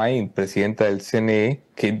Diana Tamaín, presidenta del CNE,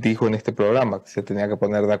 que dijo en este programa que se tenía que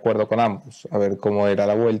poner de acuerdo con ambos, a ver cómo era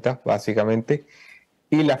la vuelta, básicamente,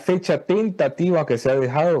 y la fecha tentativa que se ha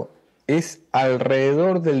dejado es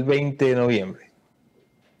alrededor del 20 de noviembre.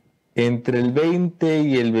 Entre el 20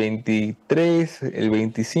 y el 23, el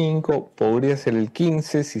 25, podría ser el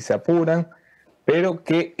 15 si se apuran, pero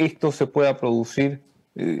que esto se pueda producir,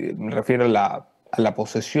 me refiero a la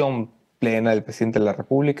posesión plena del presidente de la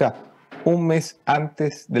República, un mes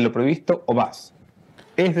antes de lo previsto o más.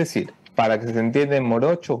 Es decir, para que se entienda en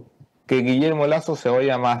morocho, que Guillermo Lasso se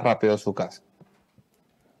vaya más rápido a su casa.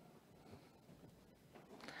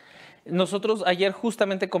 nosotros ayer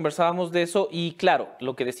justamente conversábamos de eso y claro,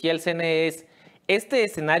 lo que decía el CNE es, este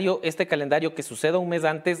escenario, este calendario que suceda un mes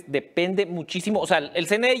antes depende muchísimo, o sea, el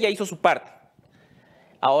CNE ya hizo su parte.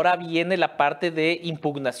 Ahora viene la parte de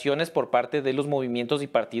impugnaciones por parte de los movimientos y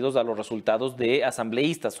partidos a los resultados de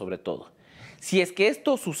asambleístas sobre todo. Si es que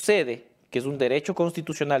esto sucede, que es un derecho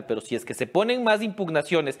constitucional, pero si es que se ponen más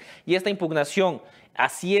impugnaciones y esta impugnación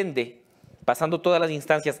asciende, pasando todas las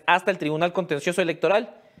instancias hasta el Tribunal Contencioso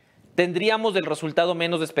Electoral, tendríamos el resultado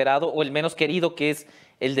menos esperado o el menos querido, que es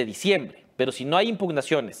el de diciembre. Pero si no hay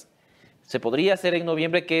impugnaciones, se podría hacer en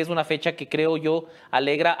noviembre, que es una fecha que creo yo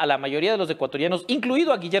alegra a la mayoría de los ecuatorianos,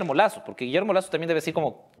 incluido a Guillermo Lasso, porque Guillermo Lasso también debe decir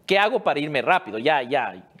como, ¿qué hago para irme rápido? Ya,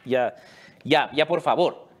 por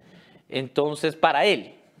favor. Entonces, para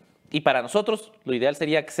él y para nosotros, lo ideal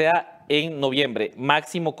sería que sea en noviembre,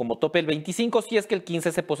 máximo como tope el 25, si es que el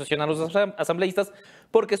 15 se posesionan los asambleístas,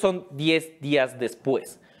 porque son 10 días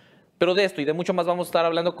después. Pero de esto y de mucho más vamos a estar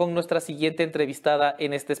hablando con nuestra siguiente entrevistada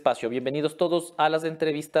en este espacio. Bienvenidos todos a las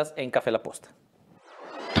entrevistas en Café La Posta.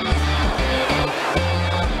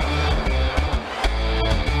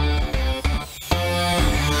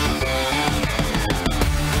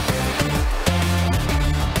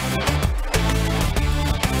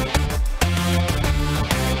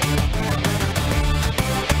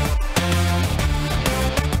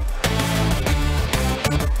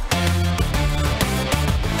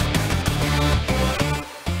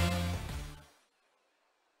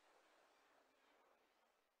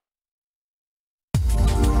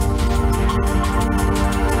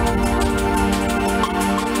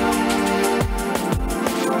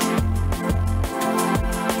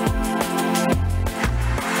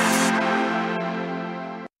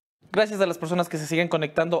 Gracias a las personas que se siguen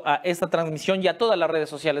conectando a esta transmisión y a todas las redes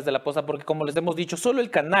sociales de La Posta, porque como les hemos dicho, solo el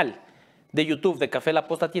canal de YouTube de Café La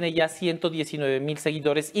Posta tiene ya 119,000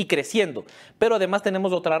 seguidores y creciendo. Pero además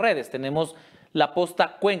tenemos otras redes, tenemos La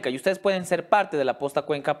Posta Cuenca y ustedes pueden ser parte de La Posta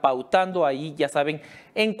Cuenca pautando ahí, ya saben,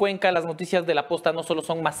 en Cuenca las noticias de La Posta no solo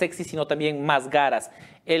son más sexy, sino también más garas.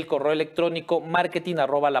 El correo electrónico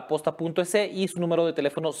marketing@laposta.es y su número de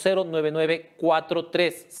teléfono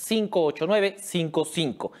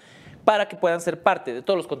 099-43-589-55. Para que puedan ser parte de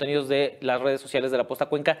todos los contenidos de las redes sociales de La Posta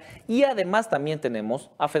Cuenca. Y además también tenemos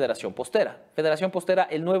a Federación Postera. Federación Postera,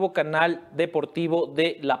 el nuevo canal deportivo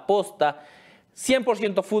de La Posta,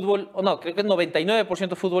 100% fútbol, o no, creo que es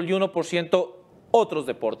 99% fútbol y 1% otros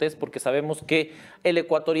deportes, porque sabemos que el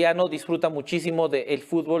ecuatoriano disfruta muchísimo del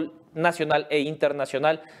fútbol nacional e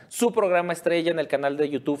internacional. Su programa estrella en el canal de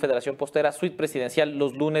YouTube Federación Postera, Suite Presidencial,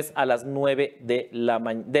 los lunes a las 9 de la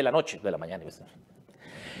mañana.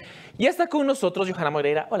 Y está con nosotros Johanna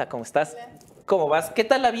Moreira. Hola, ¿cómo estás? Hola. ¿Cómo vas? ¿Qué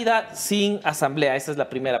tal la vida sin asamblea? Esa es la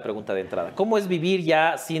primera pregunta de entrada. ¿Cómo es vivir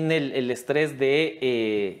ya sin el estrés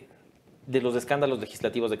de los escándalos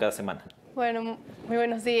legislativos de cada semana? Bueno, muy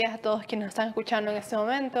buenos días a todos quienes nos están escuchando en este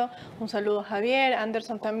momento. Un saludo a Javier,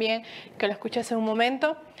 Anderson también, que lo escuché hace un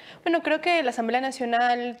momento. Bueno, creo que la Asamblea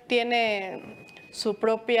Nacional tiene su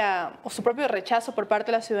propio rechazo por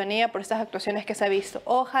parte de la ciudadanía por estas actuaciones que se ha visto.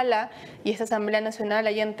 Ojalá y esta Asamblea Nacional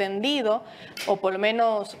haya entendido, o por lo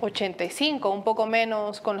menos 85, un poco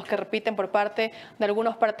menos con los que repiten por parte de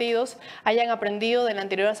algunos partidos, hayan aprendido de la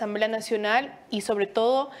anterior Asamblea Nacional y sobre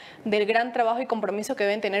todo del gran trabajo y compromiso que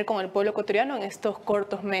deben tener con el pueblo ecuatoriano en estos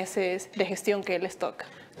cortos meses de gestión que les toca.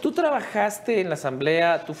 Tú trabajaste en la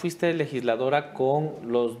Asamblea, tú fuiste legisladora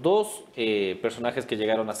con los dos personajes que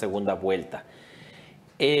llegaron a segunda vuelta.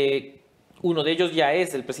 Uno de ellos ya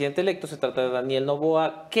es el presidente electo, se trata de Daniel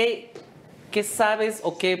Noboa. ¿Qué sabes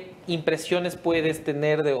o qué impresiones puedes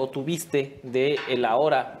tener o tuviste de el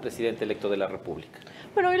ahora presidente electo de la República?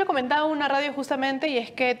 Bueno, hoy lo comentaba en una radio justamente, y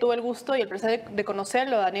es que tuve el gusto y el placer de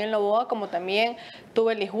conocerlo a Daniel Noboa, como también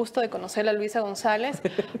tuve el disgusto de conocer a Luisa González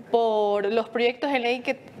por los proyectos de ley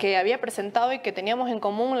que había presentado y que teníamos en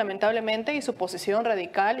común, lamentablemente, y su posición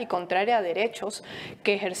radical y contraria a derechos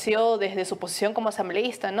que ejerció desde su posición como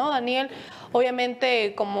asambleísta, ¿no? Daniel,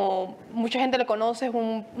 obviamente, como mucha gente lo conoce, es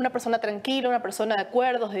una persona tranquila, una persona de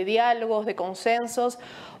acuerdos, de diálogos, de consensos,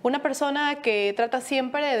 una persona que trata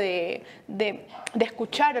siempre de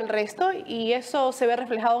escuchar el resto, y eso se ve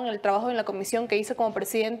reflejado en el trabajo en la comisión que hizo como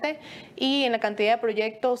presidente y en la cantidad de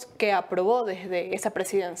proyectos que aprobó desde esa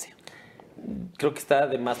presidencia. Creo que está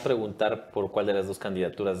de más preguntar por cuál de las dos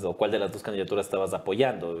candidaturas o cuál de las dos candidaturas estabas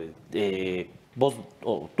apoyando. Vos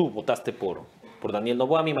o tú votaste por Daniel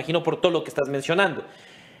Noboa, me imagino por todo lo que estás mencionando.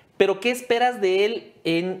 Pero ¿qué esperas de él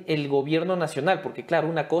en el gobierno nacional? Porque claro,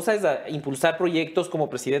 una cosa es impulsar proyectos como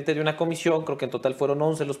presidente de una comisión, creo que en total fueron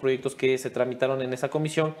 11 los proyectos que se tramitaron en esa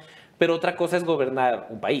comisión, pero otra cosa es gobernar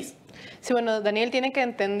un país. Sí, bueno, Daniel tiene que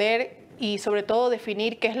entender y sobre todo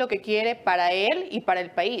definir qué es lo que quiere para él y para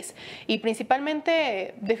el país. Y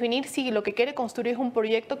principalmente definir si lo que quiere construir es un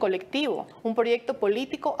proyecto colectivo, un proyecto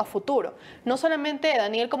político a futuro. No solamente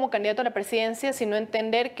Daniel como candidato a la presidencia, sino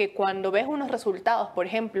entender que cuando ves unos resultados, por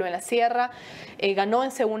ejemplo, en la Sierra, ganó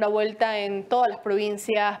en segunda vuelta en todas las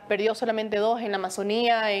provincias, perdió solamente 2 en la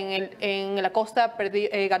Amazonía, en la costa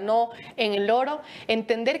ganó en el Oro,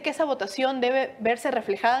 entender que esa votación debe verse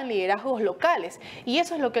reflejada en liderazgos locales. Y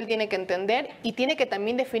eso es lo que él tiene que entender y tiene que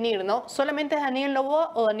también definir, ¿no? ¿Solamente es Daniel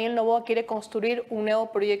Noboa o Daniel Noboa quiere construir un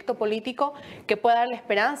nuevo proyecto político que pueda darle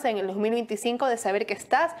esperanza en el 2025 de saber que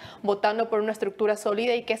estás votando por una estructura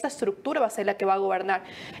sólida y que esa estructura va a ser la que va a gobernar?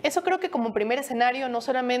 Eso creo que como primer escenario, no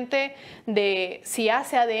solamente de si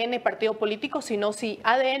hace ADN partido político, sino si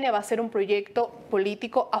ADN va a ser un proyecto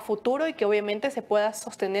político a futuro y que obviamente se pueda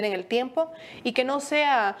sostener en el tiempo y que no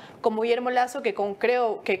sea como Guillermo Lasso, que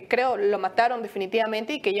creo lo mataron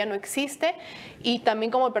definitivamente y que ya no existe, y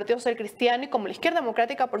también como el Partido Social Cristiano y como la izquierda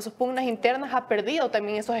democrática por sus pugnas internas ha perdido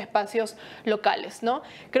también esos espacios locales, ¿no?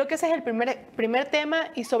 Creo que ese es el primer tema,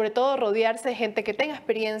 y sobre todo rodearse de gente que tenga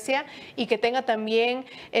experiencia y que tenga también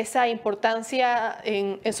esa importancia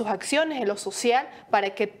en sus acciones, en lo social,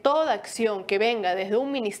 para que toda acción que venga desde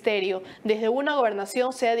un ministerio, desde una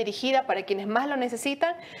gobernación, sea dirigida para quienes más lo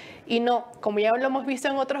necesitan y no, como ya lo hemos visto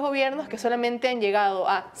en otros gobiernos, que solamente han llegado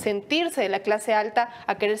a sentirse de la clase alta,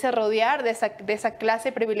 a quererse rodear de esa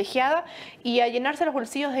clase privilegiada y a llenarse los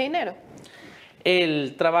bolsillos de dinero.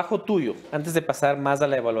 El trabajo tuyo, antes de pasar más a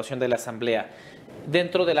la evaluación de la Asamblea,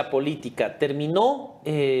 dentro de la política, ¿terminó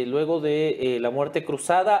luego de la muerte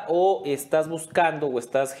cruzada o estás buscando o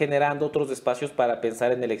estás generando otros espacios para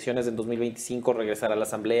pensar en elecciones en 2025, regresar a la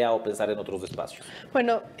Asamblea o pensar en otros espacios?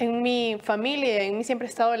 Bueno, en mi familia, en mí siempre ha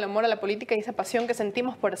estado el amor a la política y esa pasión que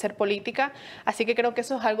sentimos por hacer política, así que creo que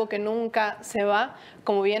eso es algo que nunca se va.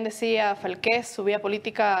 Como bien decía Falqués, su vida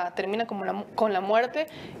política termina con la muerte,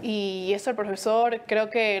 y eso el profesor creo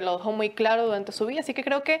que lo dejó muy claro durante su vida, así que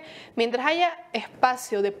creo que mientras haya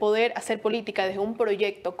espacio de poder hacer política desde un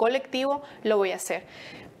proyecto colectivo, lo voy a hacer.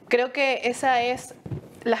 Creo que esa es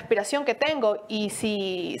la aspiración que tengo, y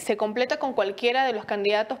si se completa con cualquiera de los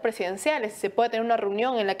candidatos presidenciales, se puede tener una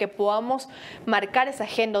reunión en la que podamos marcar esa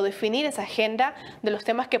agenda o definir esa agenda de los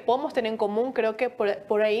temas que podemos tener en común, creo que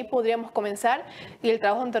por ahí podríamos comenzar, y el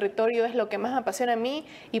trabajo en territorio es lo que más me apasiona a mí,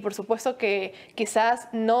 y por supuesto que quizás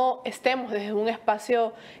no estemos desde un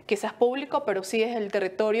espacio quizás público, pero sí desde el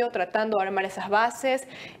territorio tratando de armar esas bases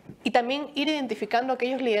y también ir identificando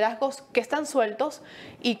aquellos liderazgos que están sueltos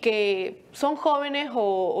y que son jóvenes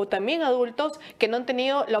o también adultos que no han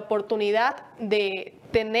tenido la oportunidad de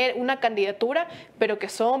tener una candidatura, pero que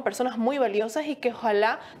son personas muy valiosas y que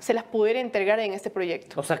ojalá se las pudiera integrar en este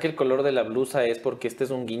proyecto. O sea que el color de la blusa es porque este es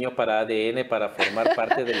un guiño para ADN, para formar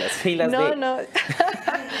parte de las filas no, de... No,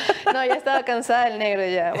 no, ya estaba cansada del negro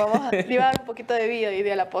ya. Vamos a llevar un poquito de vida y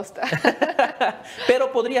de la posta.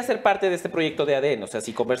 Pero podría ser parte de este proyecto de ADN, o sea,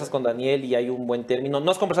 si conversas con Daniel y hay un buen término.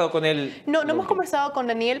 ¿No has conversado con él? No hemos conversado con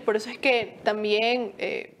Daniel, por eso es que también...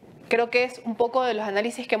 creo que es un poco de los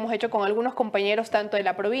análisis que hemos hecho con algunos compañeros, tanto de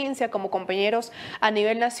la provincia como compañeros a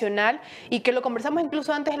nivel nacional, y que lo conversamos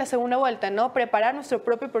incluso antes de la segunda vuelta, ¿no? Preparar nuestro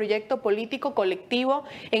propio proyecto político colectivo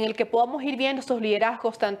en el que podamos ir viendo estos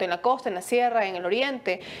liderazgos tanto en la costa, en la sierra, en el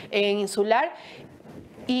oriente, en insular,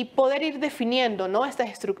 y poder ir definiendo, ¿no?, estas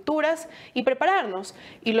estructuras y prepararnos.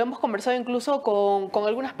 Y lo hemos conversado incluso con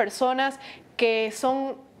algunas personas que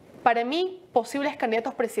son, para mí, posibles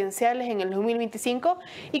candidatos presidenciales en el 2025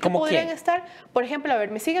 y que podrían estar, por ejemplo, a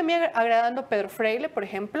ver, me sigue a mí agradando Pedro Freire, por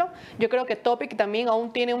ejemplo. Yo creo que Topic también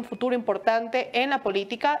aún tiene un futuro importante en la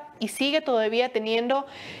política y sigue todavía teniendo,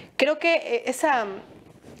 creo que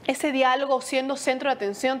ese diálogo siendo centro de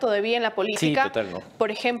atención todavía en la política. Sí, total, ¿no?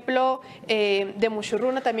 Por ejemplo, de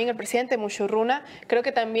Muchurruna también, el presidente Muchurruna, creo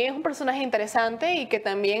que también es un personaje interesante y que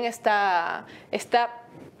también está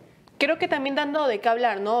creo que también dando de qué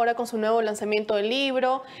hablar, ¿no? Ahora con su nuevo lanzamiento del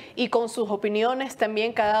libro y con sus opiniones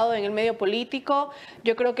también que ha dado en el medio político.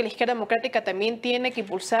 Yo creo que la izquierda democrática también tiene que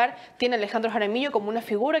impulsar, tiene a Alejandro Jaramillo como una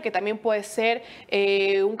figura que también puede ser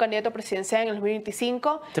un candidato presidencial en el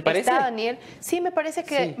 2025. ¿Te parece? Está Daniel. Sí, me parece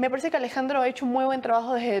que Alejandro ha hecho un muy buen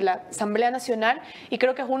trabajo desde la Asamblea Nacional y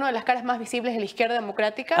creo que es una de las caras más visibles de la izquierda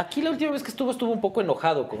democrática. Aquí la última vez que estuvo un poco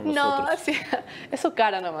enojado con nosotros. No, sí, es su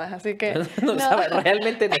cara nomás, así que... no, estaba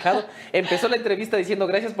realmente enojado. Empezó la entrevista diciendo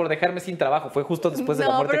gracias por dejarme sin trabajo. Fue justo después de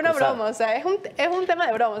la muerte cruzada. No, pero una broma, o sea, es un tema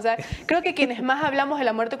de broma. O sea, creo que quienes más hablamos de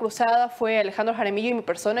la muerte cruzada fue Alejandro Jaramillo y mi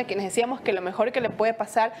persona, quienes decíamos que lo mejor que le puede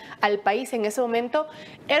pasar al país en ese momento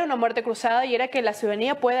era una muerte cruzada y era que la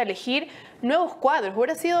ciudadanía pueda elegir nuevos cuadros.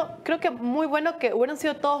 Hubiera sido, creo que muy bueno que hubieran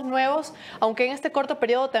sido todos nuevos, aunque en este corto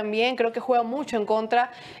periodo también creo que juega mucho en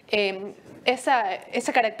contra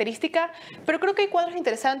esa característica, pero creo que hay cuadros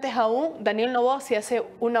interesantes aún. Daniel Noboa, si hace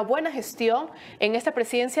una buena gestión en esta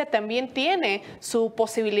presidencia, también tiene su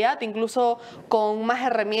posibilidad, incluso con más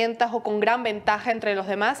herramientas o con gran ventaja entre los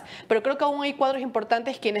demás, pero creo que aún hay cuadros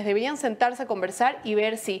importantes quienes deberían sentarse a conversar y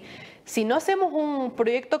ver si no hacemos un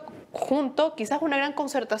proyecto junto, quizás una gran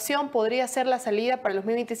concertación podría ser la salida para el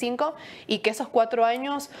 2025 y que esos 4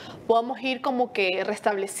 años podamos ir como que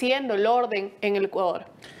restableciendo el orden en el Ecuador.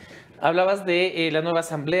 Hablabas de la nueva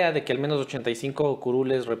asamblea, de que al menos 85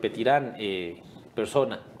 curules repetirán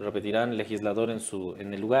repetirán legislador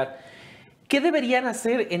en el lugar. ¿Qué deberían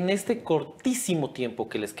hacer en este cortísimo tiempo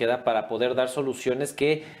que les queda para poder dar soluciones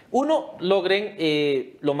que, uno, logren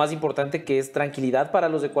lo más importante, que es tranquilidad para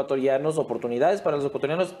los ecuatorianos, oportunidades para los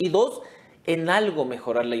ecuatorianos, y dos, en algo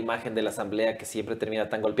mejorar la imagen de la Asamblea, que siempre termina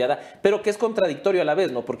tan golpeada, pero que es contradictorio a la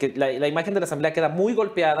vez, ¿no? Porque la imagen de la Asamblea queda muy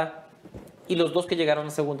golpeada y los dos que llegaron a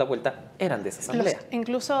la segunda vuelta eran de esa Asamblea.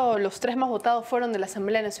 Incluso los 3 más votados fueron de la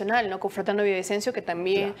Asamblea Nacional, ¿no? Con Fratano Villavicencio, que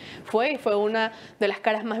también fue una de las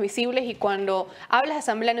caras más visibles. Y cuando hablas de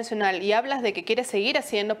Asamblea Nacional y hablas de que quieres seguir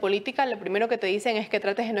haciendo política, lo primero que te dicen es que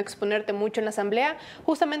trates de no exponerte mucho en la Asamblea,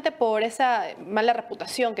 justamente por esa mala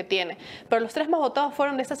reputación que tiene. Pero los 3 más votados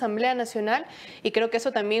fueron de esta Asamblea Nacional y creo que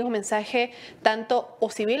eso también es un mensaje tanto, o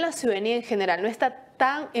si bien la ciudadanía en general no está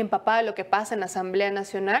tan empapada de lo que pasa en la Asamblea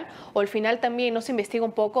Nacional, o al final también no se investiga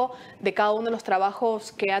un poco de cada uno de los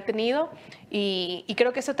trabajos que ha tenido, y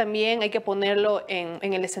creo que eso también hay que ponerlo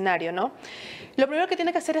en el escenario, ¿no? Lo primero que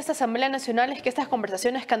tiene que hacer esta Asamblea Nacional es que estas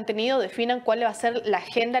conversaciones que han tenido definan cuál va a ser la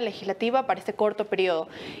agenda legislativa para este corto periodo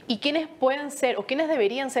y quiénes pueden ser o quiénes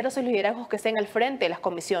deberían ser esos liderazgos que estén al frente de las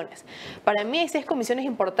comisiones. Para mí hay 6 comisiones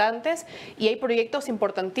importantes y hay proyectos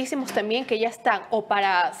importantísimos también que ya están o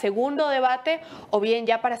para segundo debate o bien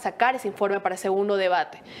ya para sacar ese informe para segundo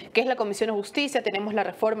debate, que es la Comisión de Justicia, tenemos la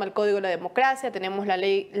reforma al Código de la Democracia, tenemos la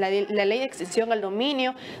ley de extensión al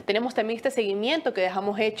dominio, tenemos también este seguimiento que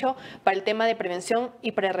dejamos hecho para el tema de prevención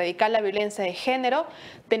y para erradicar la violencia de género.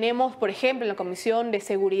 Tenemos, por ejemplo, en la Comisión de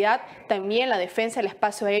Seguridad también la defensa del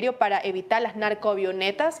espacio aéreo para evitar las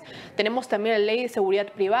narcoavionetas. Tenemos también la ley de seguridad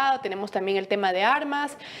privada, tenemos también el tema de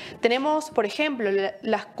armas. Tenemos, por ejemplo,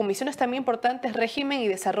 las comisiones también importantes, régimen y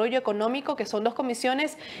desarrollo económico, que son 2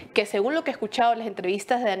 comisiones que, según lo que he escuchado en las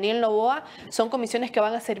entrevistas de Daniel Noboa, son comisiones que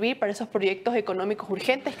van a servir para esos proyectos económicos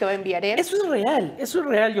urgentes que va a enviar él. Eso es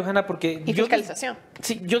real, Johanna, porque y fiscalización.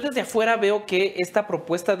 Yo desde afuera veo que esta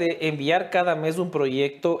propuesta de enviar cada mes un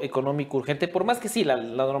proyecto económico urgente, por más que sí, la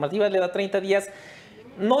normativa le da 30 días,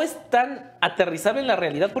 no es tan aterrizable en la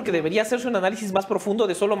realidad porque debería hacerse un análisis más profundo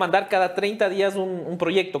de solo mandar cada 30 días un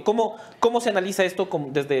proyecto. ¿Cómo se analiza esto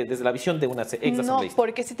desde la visión de una ex-asambleísta? No,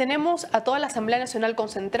 porque si tenemos a toda la Asamblea Nacional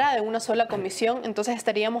concentrada en una sola comisión, entonces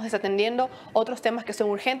estaríamos desatendiendo otros temas que son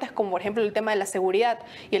urgentes, como por ejemplo el tema de la seguridad.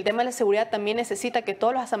 Y el tema de la seguridad también necesita que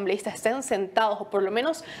todos los asambleístas estén sentados, o por lo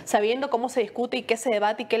menos sabiendo cómo se discute y qué se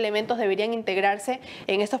debate y qué elementos deberían integrarse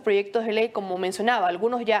en estos proyectos de ley, como mencionaba,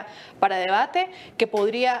 algunos ya para debate, que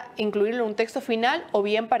podría incluirlo en un texto final, o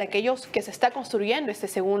bien para aquellos que se está construyendo este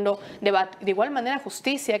segundo debate. De igual manera,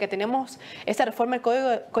 justicia, que tenemos esta reforma del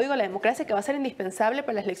Código de la Democracia que va a ser indispensable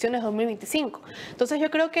para las elecciones 2025. Entonces yo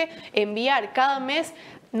creo que enviar cada mes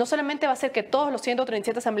no solamente va a ser que todos los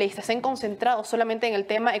 137 asambleístas estén concentrados solamente en el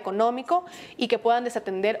tema económico y que puedan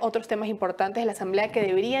desatender otros temas importantes de la Asamblea que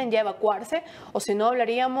deberían ya evacuarse, o si no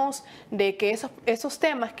hablaríamos de que esos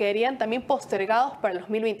temas quedarían también postergados para el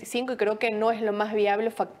 2025 y creo que no es lo más viable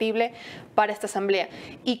o factible para esta Asamblea.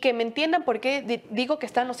 Y que me entiendan por qué digo que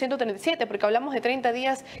están los 137, porque hablamos de 30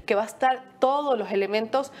 días que va a estar todos los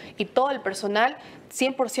elementos y todo el personal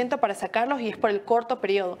 100% para sacarlos y es por el corto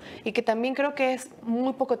periodo. Y que también creo que es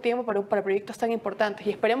muy poco tiempo para proyectos tan importantes.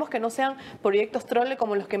 Y esperemos que no sean proyectos trole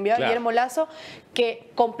como los que envió Guillermo Lasso, que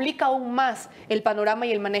complica aún más el panorama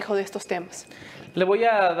y el manejo de estos temas. Le voy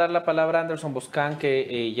a dar la palabra a Anderson Boscan,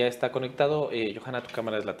 que ya está conectado. Johanna, tu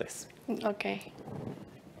cámara es la 3. Ok.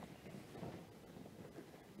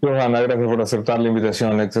 Johanna, gracias por aceptar la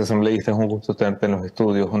invitación, ex asambleísta. Es un gusto tenerte en los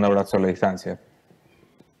estudios. Un abrazo a la distancia.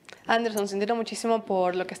 Anderson, siento muchísimo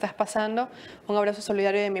por lo que estás pasando. Un abrazo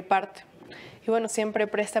solidario de mi parte. Y bueno, siempre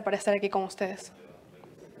presta para estar aquí con ustedes.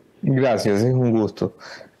 Gracias, es un gusto.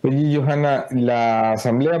 Oye, Johanna, la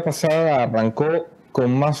asamblea pasada arrancó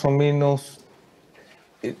con más o menos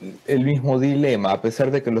el mismo dilema, a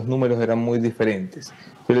pesar de que los números eran muy diferentes.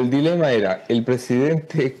 Pero el dilema era, el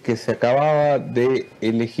presidente que se acababa de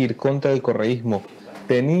elegir contra el correísmo,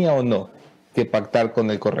 ¿tenía o no que pactar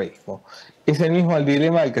con el correísmo? Es el mismo el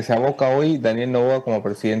dilema al que se aboca hoy Daniel Noboa como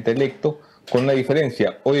presidente electo, con una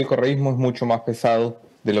diferencia. Hoy el correísmo es mucho más pesado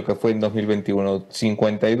de lo que fue en 2021.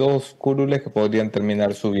 52 curules que podrían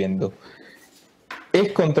terminar subiendo.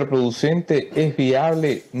 ¿Es contraproducente? ¿Es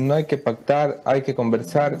viable? ¿No hay que pactar? ¿Hay que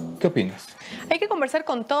conversar? ¿Qué opinas? Hay que conversar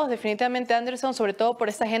con todos, definitivamente, Anderson, sobre todo por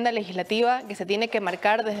esta agenda legislativa que se tiene que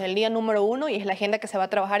marcar desde el día número 1 y es la agenda que se va a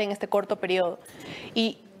trabajar en este corto periodo.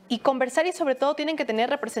 Y conversar y sobre todo tienen que tener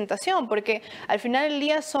representación, porque al final del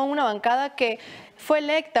día son una bancada que fue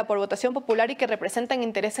electa por votación popular y que representan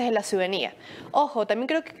intereses de la ciudadanía. Ojo, también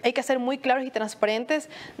creo que hay que ser muy claros y transparentes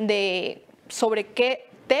sobre qué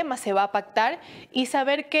tema se va a pactar y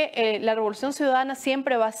saber que la Revolución Ciudadana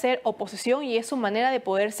siempre va a ser oposición y es su manera de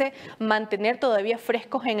poderse mantener todavía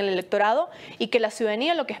frescos en el electorado y que la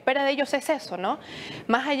ciudadanía lo que espera de ellos es eso, ¿no?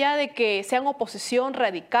 Más allá de que sean oposición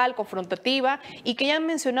radical, confrontativa y que ya han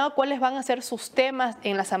mencionado cuáles van a ser sus temas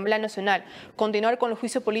en la Asamblea Nacional. Continuar con el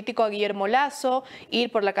juicio político a Guillermo Lasso, ir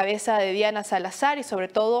por la cabeza de Diana Salazar y sobre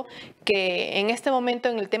todo que en este momento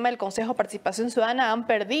en el tema del Consejo de Participación Ciudadana han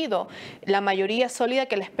perdido la mayoría sólida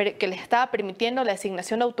que les estaba permitiendo la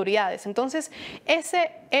designación de autoridades. Entonces,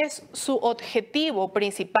 ese es su objetivo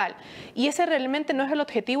principal y ese realmente no es el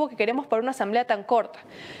objetivo que queremos para una asamblea tan corta.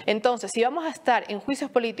 Entonces, si vamos a estar en juicios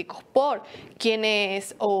políticos por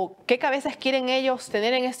quienes o qué cabezas quieren ellos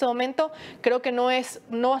tener en este momento, creo que no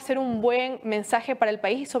va a ser un buen mensaje para el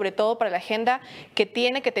país y sobre todo para la agenda que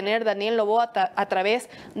tiene que tener Daniel Noboa a través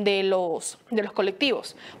de los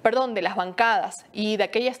colectivos, de las bancadas y de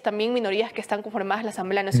aquellas también minorías que están conformadas en la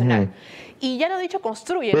Asamblea Nacional. Y ya lo he dicho,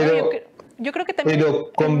 construye, pero, ¿no? Yo creo que también...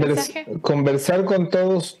 Pero conversar con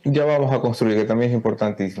todos, ya vamos a construir, que también es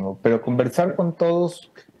importantísimo, pero conversar con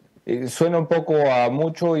todos suena un poco a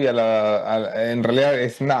mucho y en realidad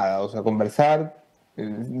es nada. O sea, conversar,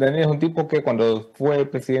 Daniel es un tipo que cuando fue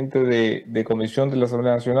presidente de comisión de la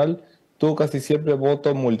Asamblea Nacional tuvo casi siempre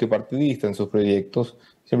voto multipartidista en sus proyectos,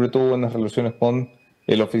 siempre tuvo buenas relaciones con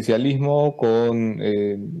el oficialismo, con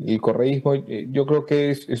el correísmo. Yo creo que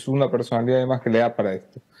es una personalidad además que le da para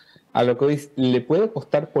esto. A lo que hoy le puede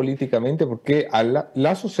costar políticamente porque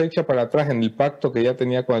Lasso se echa para atrás en el pacto que ya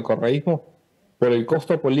tenía con el correísmo por el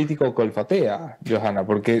costo político que olfatea, Johanna,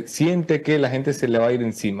 porque siente que la gente se le va a ir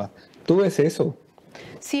encima. ¿Tú ves eso?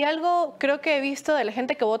 Si algo creo que he visto de la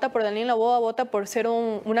gente que vota por Daniel Noboa, vota por ser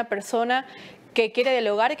una persona que quiere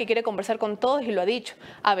dialogar y que quiere conversar con todos y lo ha dicho.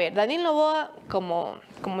 A ver, Daniel Noboa, como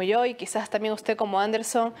yo y quizás también usted como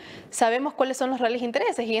Anderson, sabemos cuáles son los reales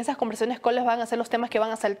intereses y en esas conversaciones cuáles van a ser los temas que van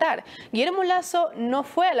a saltar. Guillermo Lasso no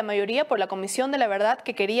fue a la mayoría por la Comisión de la Verdad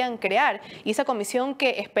que querían crear y esa comisión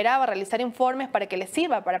que esperaba realizar informes para que les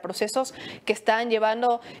sirva para procesos que están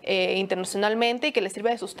llevando internacionalmente y que les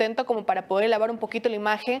sirva de sustento como para poder lavar un poquito la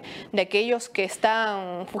imagen de aquellos que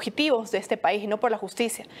están fugitivos de este país y no por la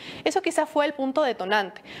justicia. Eso quizás fue el punto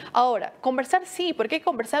detonante. Ahora, conversar sí, porque hay que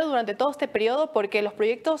conversar durante todo este periodo porque los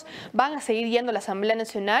proyectos van a seguir yendo a la Asamblea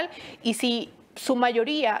Nacional y si su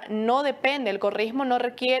mayoría no depende del correísmo, no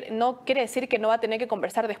quiere decir que no va a tener que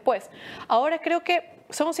conversar después. Ahora creo que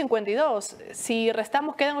somos 52. Si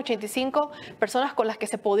restamos, quedan 85 personas con las que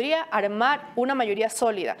se podría armar una mayoría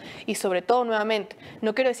sólida. Y sobre todo, nuevamente,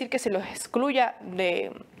 no quiero decir que se los excluya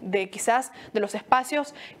quizás de los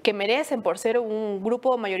espacios que merecen por ser un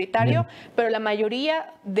grupo mayoritario, pero la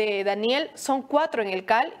mayoría de Daniel son 4 en el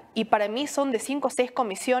CAL y para mí son de 5 o 6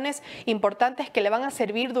 comisiones importantes que le van a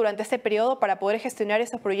servir durante este periodo para poder gestionar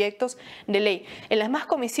esos proyectos de ley. En las más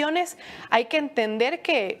comisiones hay que entender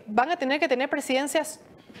que van a tener que tener presidencias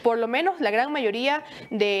por lo menos la gran mayoría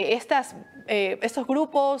de estos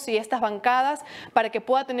grupos y estas bancadas para que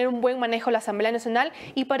pueda tener un buen manejo la Asamblea Nacional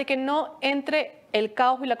y para que no entre el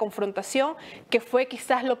caos y la confrontación que fue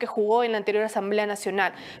quizás lo que jugó en la anterior Asamblea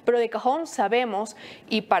Nacional. Pero de cajón sabemos,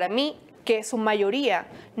 y para mí, que su mayoría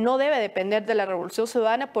no debe depender de la Revolución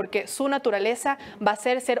Ciudadana porque su naturaleza va a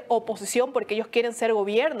ser oposición porque ellos quieren ser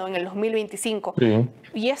gobierno en el 2025. Sí.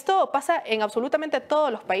 Y esto pasa en absolutamente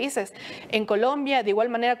todos los países. En Colombia, de igual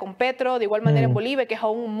manera con Petro, de igual manera en Bolivia, que es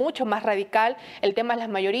aún mucho más radical el tema de las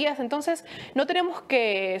mayorías. Entonces, no tenemos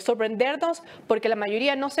que sorprendernos porque la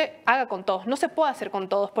mayoría no se haga con todos, no se puede hacer con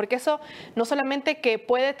todos, porque eso no solamente que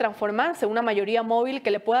puede transformarse en una mayoría móvil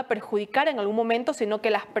que le pueda perjudicar en algún momento, sino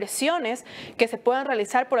que las presiones que se puedan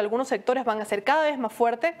realizar por algunos sectores van a ser cada vez más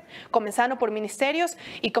fuertes, comenzando por ministerios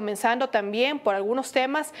y comenzando también por algunos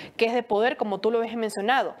temas que es de poder, como tú lo habías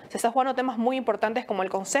mencionado. Se están jugando temas muy importantes como el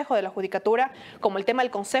Consejo de la Judicatura, como el tema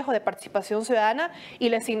del Consejo de Participación Ciudadana y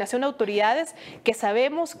la asignación de autoridades, que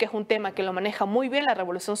sabemos que es un tema que lo maneja muy bien la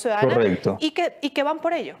Revolución Ciudadana. Correcto. Y que van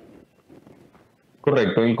por ello.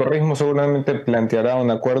 Correcto, el correísmo seguramente planteará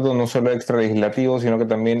un acuerdo no solo extralegislativo, sino que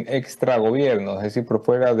también extragobierno, es decir, por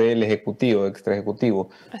fuera del ejecutivo,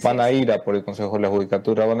 extraejecutivo. Van a ir a por el Consejo de la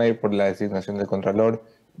Judicatura, van a ir por la designación del Contralor,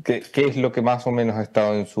 que es lo que más o menos ha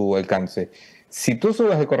estado en su alcance. Si tú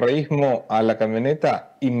subes el correísmo a la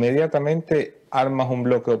camioneta, inmediatamente armas un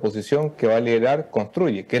bloque de oposición que va a liderar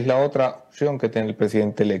Construye, que es la otra opción que tiene el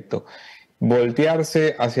presidente electo.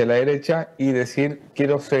 Voltearse hacia la derecha y decir,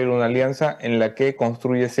 quiero ser una alianza en la que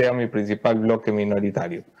Construye sea mi principal bloque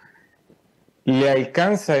minoritario. ¿Le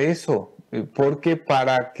alcanza eso? Porque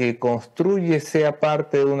para que Construye sea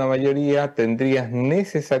parte de una mayoría tendrías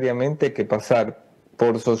necesariamente que pasar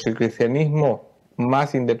por sociocristianismo,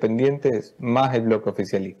 más independientes, más el bloque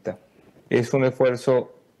oficialista. Es un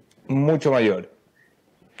esfuerzo mucho mayor.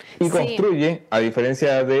 Y Construye, a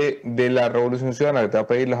diferencia de la Revolución Ciudadana, que te va a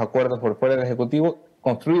pedir los acuerdos por fuera del Ejecutivo,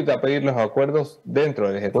 Construye te va a pedir los acuerdos dentro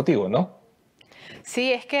del Ejecutivo, ¿no?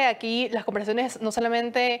 Sí, es que aquí las conversaciones no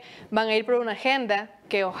solamente van a ir por una agenda,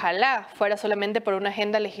 que ojalá fuera solamente por una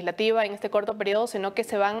agenda legislativa en este corto periodo, sino que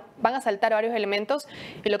van a saltar varios elementos.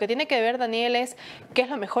 Y lo que tiene que ver, Daniel, es qué es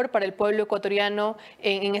lo mejor para el pueblo ecuatoriano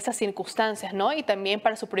en estas circunstancias, ¿no? Y también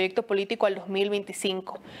para su proyecto político al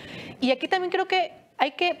 2025. Y aquí también creo que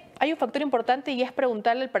hay un factor importante y es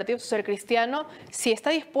preguntarle al Partido Social Cristiano si está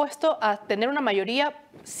dispuesto a tener una mayoría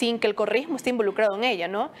sin que el correísmo esté involucrado en ella,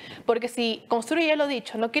 ¿no? Porque si Construye, ya lo he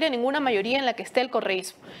dicho, no quiere ninguna mayoría en la que esté el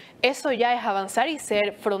correísmo, eso ya es avanzar y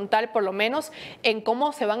ser frontal por lo menos en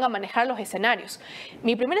cómo se van a manejar los escenarios.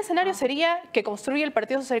 Mi primer escenario sería que Construye el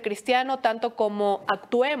Partido Social Cristiano, tanto como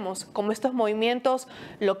actuemos como estos movimientos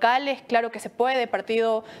locales, claro que se puede,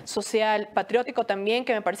 Partido Social Patriótico también,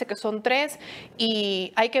 que me parece que son 3,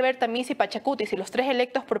 y hay que ver también si Pachacuti, si los 3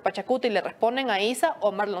 electos por Pachacuti le responden a IZA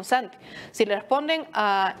o Marlon Santi. Si le responden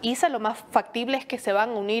a IZA, lo más factible es que se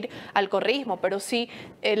van a unir al correísmo, pero si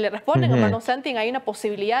le responden a Marlon Santi, hay una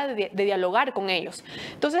posibilidad de dialogar con ellos.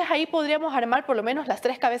 Entonces ahí podríamos armar por lo menos las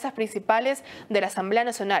 3 cabezas principales de la Asamblea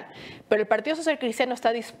Nacional. Pero el Partido Social Cristiano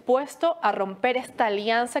está dispuesto a romper esta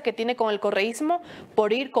alianza que tiene con el correísmo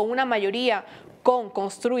por ir con una mayoría con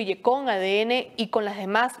Construye, con ADN y con las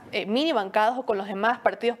demás mini bancadas o con los demás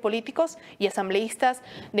partidos políticos y asambleístas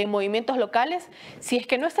de movimientos locales. Si es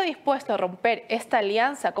que no está dispuesto a romper esta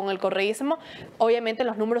alianza con el correísmo, obviamente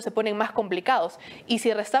los números se ponen más complicados. Y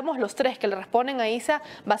si restamos los 3 que le responden a IZA,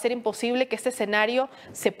 va a ser imposible que este escenario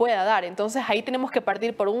se pueda dar. Entonces ahí tenemos que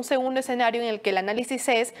partir por un segundo escenario en el que el análisis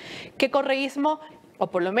es que correísmo, o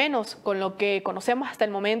por lo menos con lo que conocemos hasta el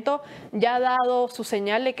momento, ya ha dado su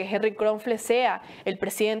señal de que Henry Kronfle sea el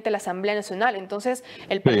presidente de la Asamblea Nacional. Entonces,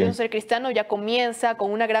 el Partido Social Cristiano ya comienza con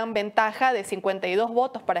una gran ventaja de 52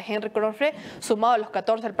 votos para Henry Kronfle, sumado a los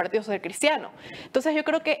 14 del Partido Social Cristiano. Entonces, yo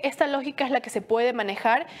creo que esta lógica es la que se puede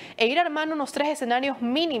manejar e ir armando unos 3 escenarios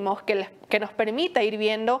mínimos que nos permita ir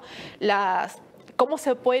viendo cómo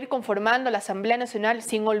se puede ir conformando la Asamblea Nacional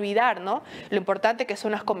sin olvidar, ¿no?, lo importante que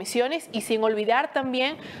son las comisiones y sin olvidar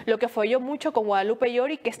también lo que falló mucho con Guadalupe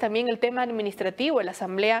Llori, que es también el tema administrativo de la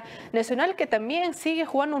Asamblea Nacional, que también sigue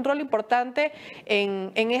jugando un rol importante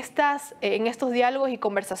en estos diálogos y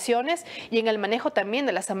conversaciones y en el manejo también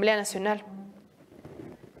de la Asamblea Nacional.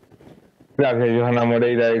 Gracias, Johanna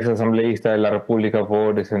Moreira, ex asambleísta de la República,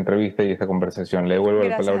 por esa entrevista y esta conversación. Le devuelvo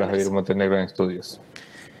la palabra a Javier Montenegro en estudios.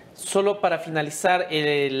 Solo para finalizar,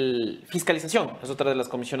 fiscalización es otra de las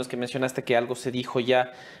comisiones que mencionaste, que algo se dijo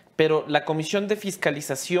ya, pero la comisión de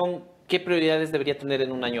fiscalización, ¿qué prioridades debería tener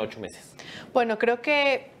en un año 8 meses? Bueno, creo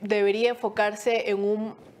que debería enfocarse en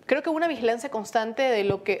una vigilancia constante de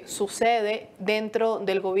lo que sucede dentro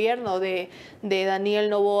del gobierno de Daniel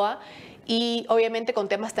Noboa, y obviamente con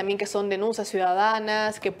temas también que son denuncias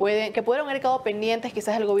ciudadanas, que pudieron haber quedado pendientes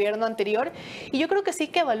quizás del gobierno anterior. Y yo creo que sí hay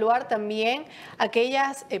que evaluar también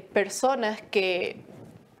aquellas personas que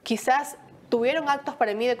quizás tuvieron actos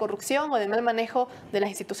para mí de corrupción o de mal manejo de las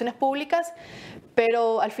instituciones públicas,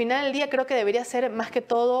 pero al final del día creo que debería ser más que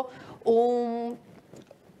todo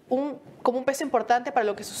como un peso importante para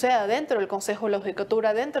lo que suceda dentro del Consejo de la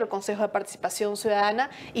Judicatura, dentro del Consejo de Participación Ciudadana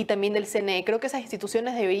y también del CNE. Creo que esas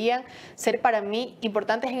instituciones deberían ser para mí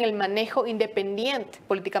importantes en el manejo independiente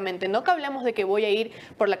políticamente. No que hablemos de que voy a ir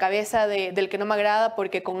por la cabeza del que no me agrada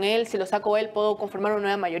porque con él, si lo saco él, puedo conformar una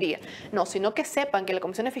nueva mayoría. No, sino que sepan que la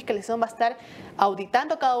Comisión de Fiscalización va a estar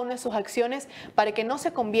auditando cada una de sus acciones para que no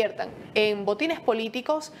se conviertan en botines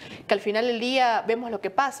políticos, que al final del día vemos lo que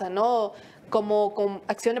pasa, ¿no? Como con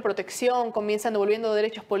acción de protección comienzan devolviendo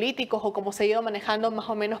derechos políticos, o como se ha ido manejando más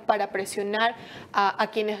o menos para presionar a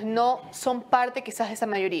quienes no son parte quizás de esa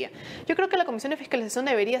mayoría. Yo creo que la Comisión de Fiscalización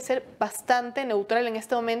debería ser bastante neutral en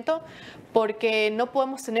este momento, porque no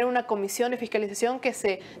podemos tener una comisión de fiscalización que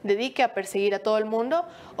se dedique a perseguir a todo el mundo,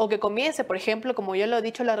 o que comience, por ejemplo, como ya lo ha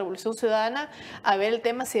dicho la Revolución Ciudadana, a ver el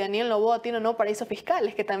tema si Daniel Noboa tiene o no paraísos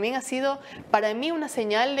fiscales, que también ha sido para mí una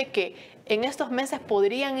señal de que en estos meses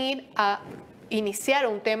podrían ir a iniciar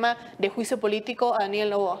un tema de juicio político a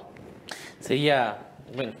Daniel Noboa.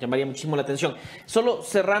 Llamaría muchísimo la atención. Solo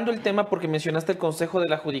cerrando el tema, porque mencionaste el Consejo de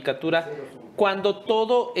la Judicatura, cuando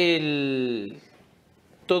todo el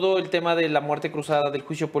tema de la muerte cruzada, del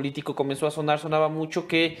juicio político comenzó a sonar, sonaba mucho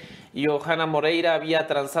que Johanna Moreira había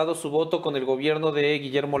transado su voto con el gobierno de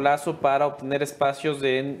Guillermo Lasso para obtener espacios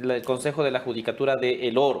en el Consejo de la Judicatura de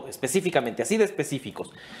Loor, específicamente, así de específicos.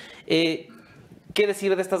 ¿Qué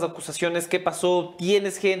decir de estas acusaciones? ¿Qué pasó?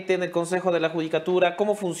 ¿Tienes gente en el Consejo de la Judicatura?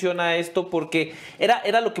 ¿Cómo funciona esto? Porque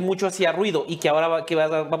era lo que mucho hacía ruido, y que ahora que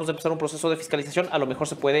vamos a empezar un proceso de fiscalización, a lo mejor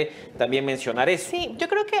se puede también mencionar eso. Sí, yo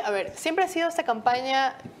creo que, siempre ha sido esta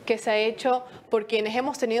campaña que se ha hecho por quienes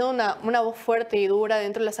hemos tenido una voz fuerte y dura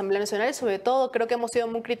dentro de la Asamblea Nacional, y sobre todo creo que hemos sido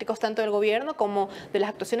muy críticos tanto del gobierno como de las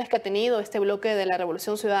actuaciones que ha tenido este bloque de la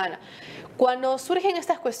Revolución Ciudadana. Cuando surgen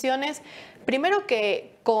estas cuestiones, primero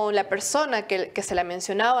que con la persona que se la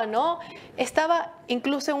mencionaba, ¿no? Estaba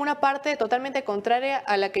incluso en una parte totalmente contraria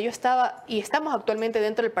a la que yo estaba y estamos actualmente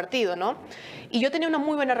dentro del partido, ¿no? Y yo tenía una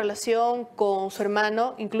muy buena relación con su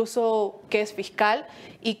hermano, incluso que es fiscal,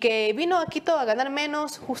 y que vino a Quito a ganar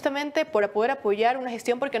menos justamente por poder apoyar una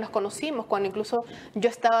gestión, porque nos conocimos cuando incluso yo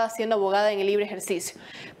estaba siendo abogada en el libre ejercicio.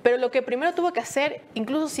 Pero lo que primero tuvo que hacer,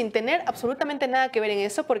 incluso sin tener absolutamente nada que ver en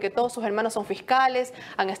eso, porque todos sus hermanos son fiscales,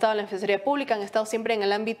 han estado en la Defensoría Pública, han estado siempre en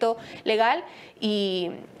el ámbito legal,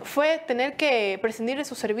 y fue tener que prescindir de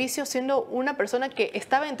su servicio siendo una persona que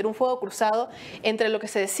estaba entre un fuego cruzado, entre lo que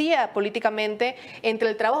se decía políticamente, entre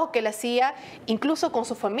el trabajo que él hacía, incluso con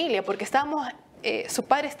su familia, porque su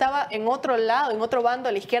padre estaba en otro lado, en otro bando,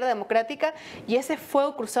 a la izquierda democrática, y ese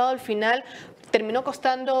fuego cruzado al final terminó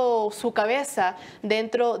costando su cabeza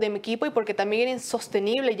dentro de mi equipo, y porque también era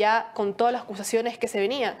insostenible ya con todas las acusaciones que se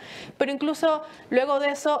venían. Pero incluso luego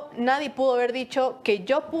de eso nadie pudo haber dicho que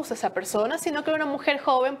yo puse a esa persona, sino que era una mujer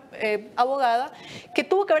joven, abogada, que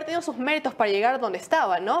tuvo que haber tenido sus méritos para llegar donde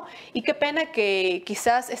estaba, ¿no? Y qué pena que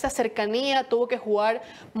quizás esa cercanía tuvo que jugar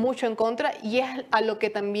mucho en contra, y es a lo que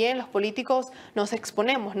también los políticos nos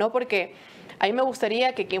exponemos, ¿no? Porque a mí me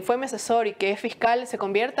gustaría que quien fue mi asesor y que es fiscal se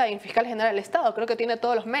convierta en fiscal general del Estado. Creo que tiene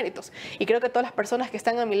todos los méritos, y creo que todas las personas que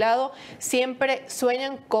están a mi lado siempre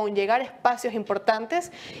sueñan con llegar a espacios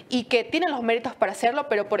importantes y que tienen los méritos para hacerlo,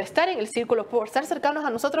 pero por estar en el círculo, por estar cercanos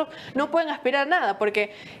a nosotros, no pueden aspirar a nada,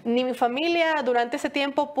 porque ni mi familia durante ese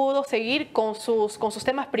tiempo pudo seguir con sus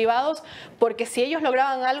temas privados, porque si ellos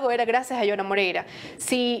lograban algo era gracias a Johanna Moreira.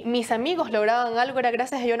 Si mis amigos lograban algo era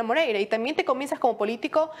gracias a Johanna Moreira. Y también te comienzas como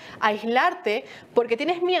político a aislarte porque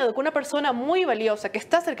tienes miedo de que una persona muy valiosa que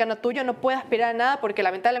está cercana tuyo no pueda aspirar a nada porque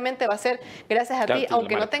lamentablemente va a ser gracias a ti,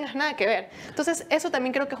 aunque no marca. tengas nada que ver. Entonces, eso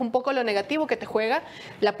también creo que es un poco lo negativo que te juega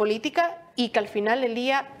la política y que al final del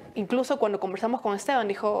día, incluso cuando conversamos con Esteban,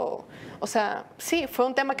 dijo, o sea, sí, fue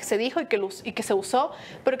un tema que se dijo y que se usó,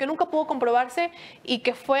 pero que nunca pudo comprobarse y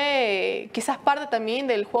que fue quizás parte también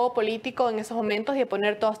del juego político en esos momentos y de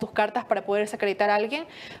poner todas tus cartas para poder desacreditar a alguien,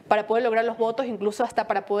 para poder lograr los votos, incluso hasta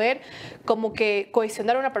para poder como que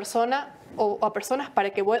cohesionar a una persona o a personas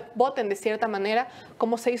para que voten de cierta manera,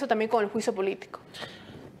 como se hizo también con el juicio político.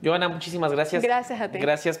 Johanna, muchísimas gracias. Gracias a ti.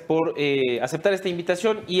 Gracias por aceptar esta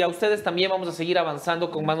invitación y a ustedes también. Vamos a seguir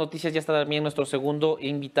avanzando con más noticias. Ya está también nuestro segundo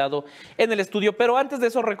invitado en el estudio. Pero antes de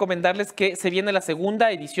eso, recomendarles que se viene la segunda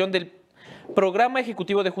edición del Programa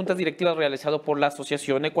Ejecutivo de Juntas Directivas realizado por la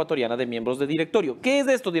Asociación Ecuatoriana de Miembros de Directorio. ¿Qué es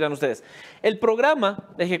esto, dirán ustedes? El Programa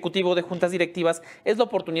Ejecutivo de Juntas Directivas es la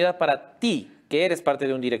oportunidad para ti, que eres parte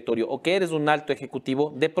de un directorio o que eres un alto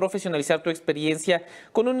ejecutivo, de profesionalizar tu experiencia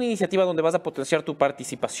con una iniciativa donde vas a potenciar tu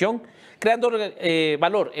participación, creando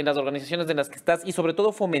valor en las organizaciones en las que estás y sobre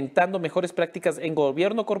todo fomentando mejores prácticas en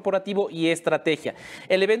gobierno corporativo y estrategia.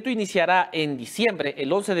 El evento iniciará en diciembre,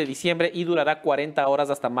 el 11 de diciembre, y durará 40 horas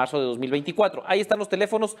hasta marzo de 2024. Ahí están los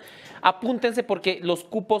teléfonos, apúntense porque los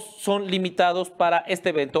cupos son limitados para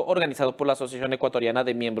este evento organizado por la Asociación Ecuatoriana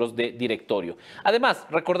de Miembros de Directorio. Además,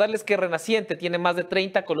 recordarles que Renaciente tiene más de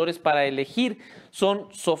 30 colores para elegir. Son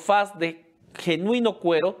sofás de genuino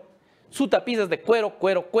cuero, su tapiz es de cuero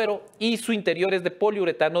y su interior es de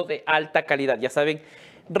poliuretano de alta calidad. Ya saben,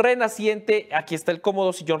 Renaciente, aquí está el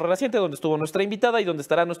cómodo sillón Renaciente donde estuvo nuestra invitada y donde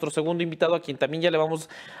estará nuestro segundo invitado, a quien también ya le vamos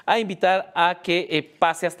a invitar a que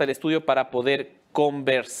pase hasta el estudio para poder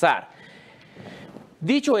conversar.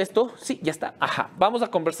 Dicho esto, sí, ya está. Vamos a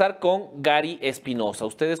conversar con Gary Espinoza.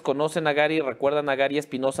 Ustedes conocen a Gary, recuerdan a Gary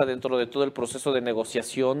Espinoza dentro de todo el proceso de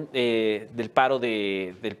negociación del paro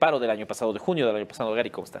del año pasado, de junio del año pasado. Gary,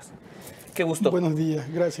 ¿cómo estás? Qué gusto. Buenos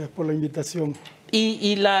días, gracias por la invitación.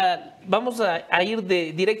 Vamos a ir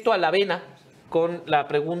directo a la vena con la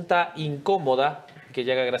pregunta incómoda que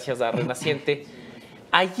llega gracias a Renaciente.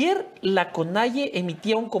 Ayer la CONAIE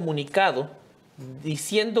emitía un comunicado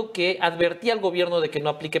diciendo que advertía al gobierno de que no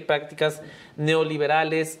aplique prácticas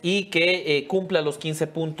neoliberales y que cumpla los 15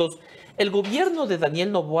 puntos. El gobierno de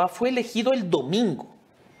Daniel Noboa fue elegido el domingo.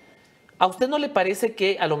 ¿A usted no le parece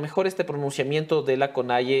que a lo mejor este pronunciamiento de la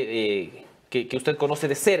CONAIE, que usted conoce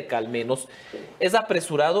de cerca al menos, es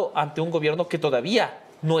apresurado ante un gobierno que todavía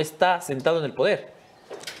no está sentado en el poder?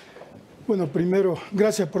 Bueno, primero,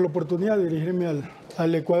 gracias por la oportunidad de dirigirme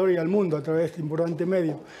al Ecuador y al mundo a través de este importante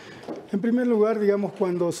medio. En primer lugar, digamos,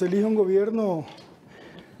 cuando se elige un gobierno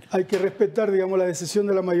hay que respetar, digamos, la decisión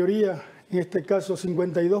de la mayoría. En este caso,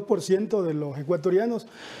 52% de los ecuatorianos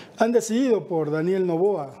han decidido por Daniel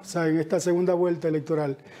Noboa, o sea, en esta segunda vuelta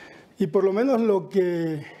electoral. Y por lo menos lo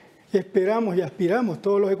que esperamos y aspiramos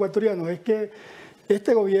todos los ecuatorianos es que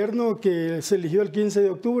este gobierno que se eligió el 15 de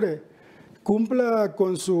octubre cumpla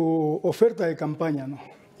con su oferta de campaña, ¿no?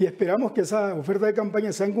 Y esperamos que esa oferta de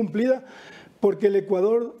campaña sea cumplida porque el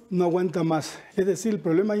Ecuador no aguanta más. Es decir, el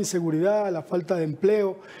problema de inseguridad, la falta de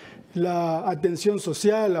empleo, la atención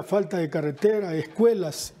social, la falta de carretera,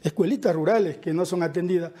 escuelitas rurales que no son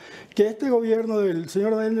atendidas. Que este gobierno del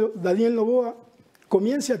señor Daniel Noboa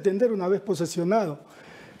comience a atender una vez posesionado.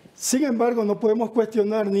 Sin embargo, no podemos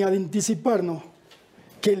cuestionar ni anticiparnos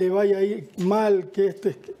que le vaya a ir mal, que esto,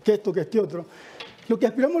 que este otro. Lo que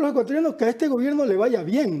aspiramos los ecuatorianos es que a este gobierno le vaya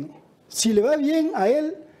bien, ¿no? Si le va bien a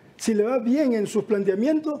él, si le va bien en sus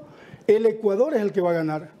planteamientos, el Ecuador es el que va a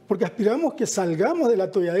ganar. Porque aspiramos que salgamos del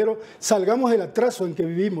atolladero, salgamos del atraso en que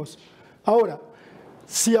vivimos. Ahora,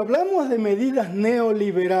 si hablamos de medidas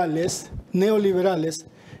neoliberales,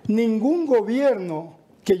 ningún gobierno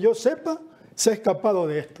que yo sepa se ha escapado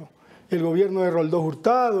de esto. El gobierno de Roldós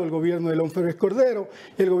Hurtado, el gobierno de León Febres Cordero,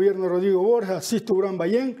 el gobierno de Rodrigo Borja, Sisto Urán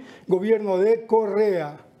Ballén, gobierno de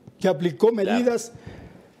Correa, que aplicó medidas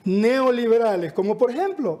neoliberales, como por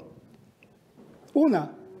ejemplo,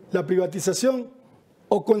 la privatización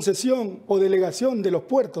o concesión o delegación de los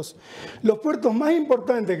puertos. Los puertos más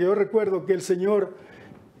importantes que yo recuerdo que el señor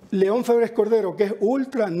León Febres Cordero, que es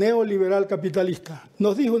ultra neoliberal capitalista,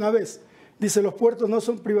 nos dijo una vez, dice, los puertos no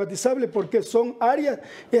son privatizables porque son áreas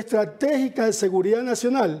estratégicas de seguridad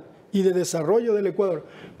nacional y de desarrollo del Ecuador.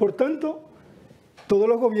 Por tanto, todos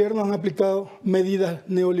los gobiernos han aplicado medidas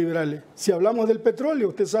neoliberales. Si hablamos del petróleo,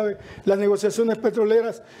 usted sabe, las negociaciones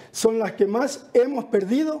petroleras son las que más hemos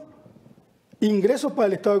perdido ingresos para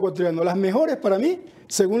el Estado ecuatoriano. Las mejores para mí,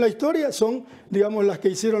 según la historia, son, digamos, las que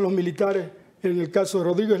hicieron los militares en el caso de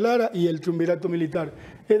Rodríguez Lara y el triunvirato militar.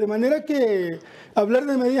 De manera que hablar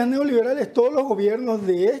de medidas neoliberales, todos los gobiernos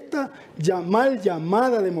de esta mal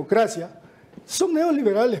llamada democracia son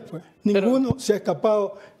neoliberales, pues. Ninguno se ha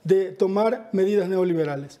escapado de tomar medidas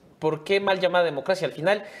neoliberales. ¿Por qué mal llamada democracia? Al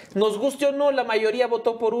final, nos guste o no, la mayoría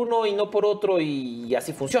votó por uno y no por otro y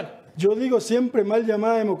así funciona. Yo digo siempre mal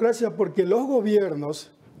llamada democracia porque los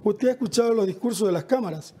gobiernos, usted ha escuchado los discursos de las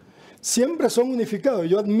cámaras, siempre son unificados.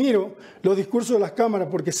 Yo admiro los discursos de las cámaras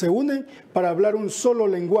porque se unen para hablar un solo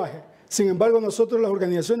lenguaje. Sin embargo, nosotros las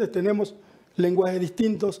organizaciones tenemos lenguajes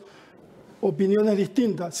distintos, opiniones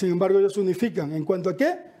distintas. Sin embargo, ellos se unifican. ¿En cuanto a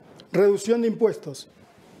qué? Reducción de impuestos,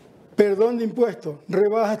 perdón de impuestos,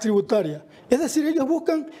 rebajas tributarias. Es decir, ellos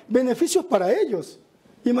buscan beneficios para ellos.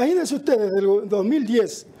 Imagínense ustedes, desde el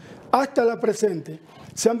 2010 hasta la presente,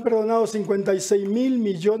 se han perdonado 56.000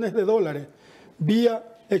 millones de dólares vía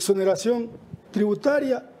exoneración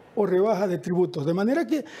tributaria o rebaja de tributos. De manera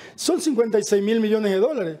que son 56.000 millones de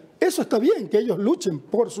dólares. Eso está bien, que ellos luchen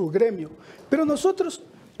por su gremio. Pero nosotros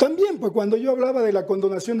también, pues cuando yo hablaba de la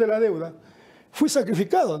condonación de la deuda, fui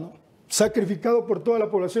sacrificado, ¿no? Sacrificado por toda la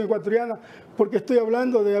población ecuatoriana, porque estoy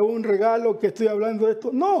hablando de un regalo, que estoy hablando de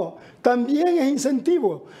esto. No, también es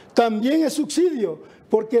incentivo, también es subsidio,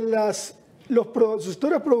 porque los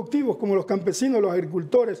sectores productivos, como los campesinos, los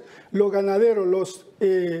agricultores, los ganaderos, los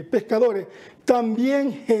pescadores,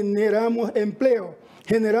 también generamos empleo,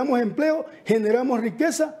 generamos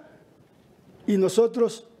riqueza, y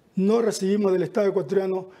nosotros no recibimos del Estado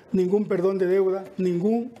ecuatoriano ningún perdón de deuda,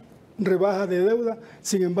 ningún rebaja de deuda.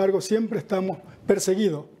 Sin embargo, siempre estamos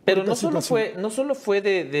perseguidos. Pero no solo fue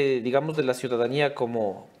digamos, de la ciudadanía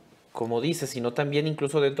como dice, sino también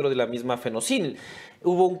incluso dentro de la misma FENOCIN.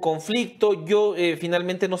 Hubo un conflicto, yo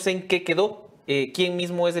finalmente no sé en qué quedó, quién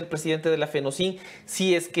mismo es el presidente de la FENOCIN,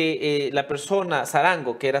 si es que la persona,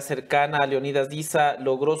 Zarango, que era cercana a Leonidas de IZA,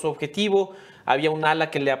 logró su objetivo, había un ala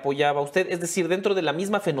que le apoyaba a usted, es decir, dentro de la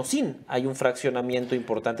misma FENOCIN hay un fraccionamiento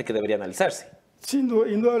importante que debería analizarse. Sí,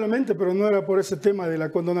 indudablemente, pero no era por ese tema de la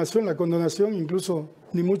condonación. La condonación, incluso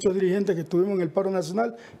ni muchos dirigentes que estuvimos en el paro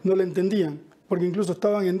nacional no la entendían, porque incluso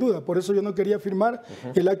estaban en duda. Por eso yo no quería firmar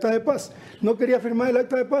el acta de paz. No quería firmar el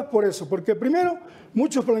acta de paz por eso, porque primero,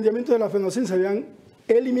 muchos planteamientos de la FENOCIN se habían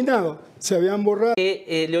eliminado, se habían borrado.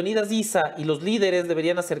 Leonidas de IZA y los líderes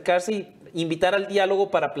deberían acercarse y invitar al diálogo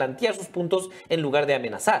para plantear sus puntos en lugar de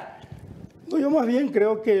amenazar. No, yo más bien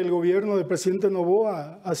creo que el gobierno del presidente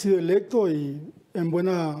NOBOA ha sido electo y en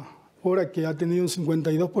buena hora que ha tenido un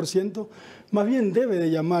 52%, más bien debe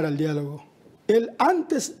de llamar al diálogo. Él,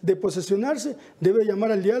 antes de posesionarse, debe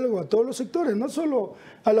llamar al diálogo a todos los sectores, no solo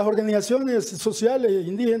a las organizaciones sociales,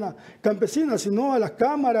 indígenas, campesinas, sino a las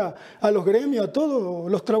cámaras, a los gremios, a todos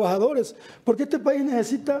los trabajadores, porque este país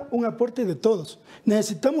necesita un aporte de todos.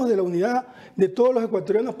 Necesitamos de la unidad de todos los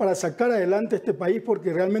ecuatorianos para sacar adelante este país,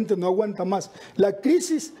 porque realmente no aguanta más. La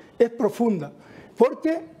crisis es profunda,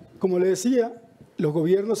 porque, como le decía, los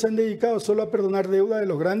gobiernos se han dedicado solo a perdonar deuda de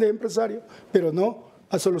los grandes empresarios, pero no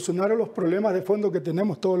a solucionar los problemas de fondo que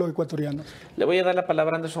tenemos todos los ecuatorianos. Le voy a dar la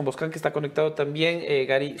palabra a Anderson Boscán, que está conectado también.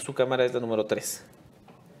 Gary, su cámara es la número 3.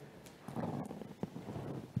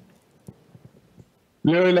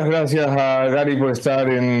 Le doy las gracias a Gary por estar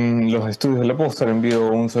en los estudios de la posta. Le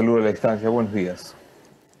envío un saludo a la distancia. Buenos días.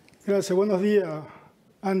 Gracias. Buenos días,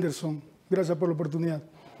 Anderson. Gracias por la oportunidad.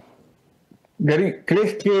 Gary,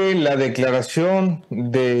 ¿crees que la declaración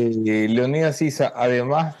de Leonidas de IZA,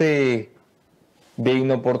 además de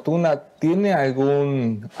inoportuna, tiene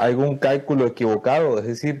algún cálculo equivocado? Es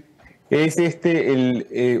decir, ¿es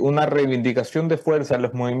una reivindicación de fuerza a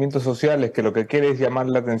los movimientos sociales que lo que quiere es llamar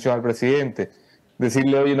la atención al presidente?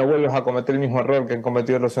 Decirle, oye, no vuelvas a cometer el mismo error que han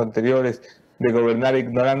cometido los anteriores de gobernar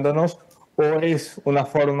ignorándonos, ¿o es una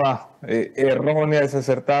forma errónea,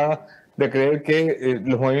 desacertada de creer que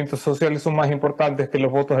los movimientos sociales son más importantes que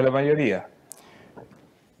los votos de la mayoría?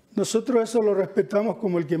 Nosotros eso lo respetamos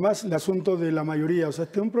como el que más, el asunto de la mayoría. O sea,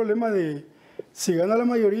 este es un problema de, si gana la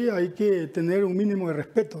mayoría hay que tener un mínimo de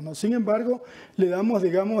respeto, ¿no? Sin embargo, le damos,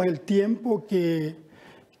 digamos, el tiempo que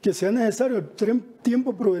sea necesario, el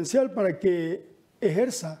tiempo prudencial para que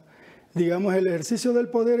ejerza, digamos, el ejercicio del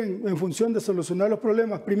poder en función de solucionar los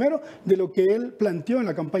problemas, primero, de lo que él planteó en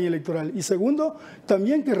la campaña electoral, y segundo,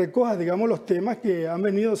 también que recoja, digamos, los temas que han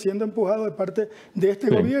venido siendo empujados de parte de este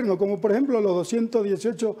gobierno, como por ejemplo los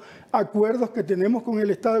 218 acuerdos que tenemos con el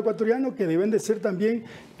Estado ecuatoriano, que deben de ser también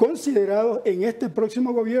considerados en este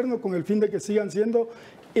próximo gobierno con el fin de que sigan siendo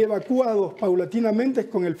evacuados paulatinamente,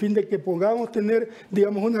 con el fin de que podamos tener,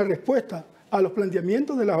 digamos, una respuesta a los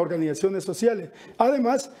planteamientos de las organizaciones sociales.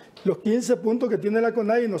 Además, los 15 puntos que tiene la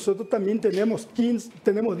CONAIE, nosotros también tenemos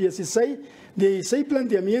 16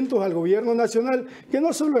 planteamientos al gobierno nacional, que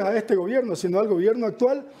no solo es a este gobierno, sino al gobierno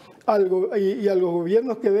actual y a los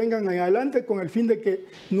gobiernos que vengan en adelante, con el fin de que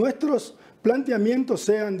nuestros planteamientos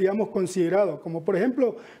sean, digamos, considerados. Como por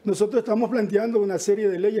ejemplo, nosotros estamos planteando una serie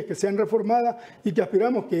de leyes que sean reformadas y que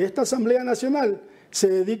aspiramos que esta Asamblea Nacional se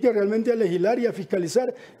dedique realmente a legislar y a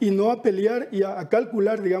fiscalizar y no a pelear y a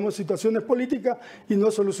calcular, digamos, situaciones políticas y no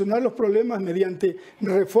solucionar los problemas mediante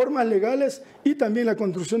reformas legales y también la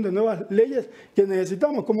construcción de nuevas leyes que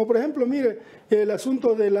necesitamos. Como por ejemplo, mire, el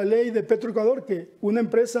asunto de la ley de Petroecuador, que una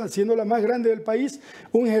empresa, siendo la más grande del país,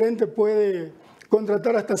 un gerente puede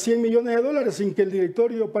contratar hasta $100 millones sin que el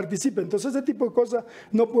directorio participe. Entonces, ese tipo de cosas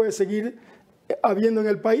no puede seguir habiendo en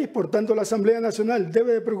el país. Por tanto, la Asamblea Nacional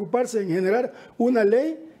debe de preocuparse en generar una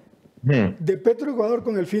ley de Petroecuador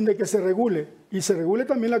con el fin de que se regule y se regule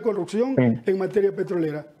también la corrupción en materia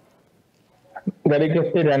petrolera. Gary, ¿qué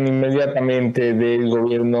esperan inmediatamente del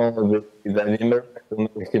gobierno de Daniel una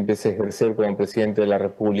vez que empiece a ejercer como presidente de la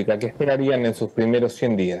República? ¿Qué esperarían en sus primeros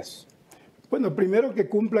 100 días? Bueno, primero que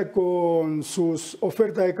cumpla con sus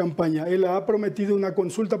ofertas de campaña. Él ha prometido una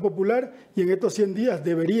consulta popular y en estos 100 días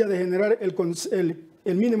debería de generar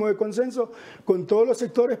el mínimo de consenso con todos los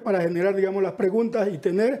sectores para generar, digamos, las preguntas y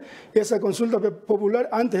tener esa consulta popular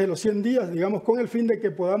antes de los 100 días, digamos, con el fin de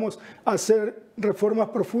que podamos hacer reformas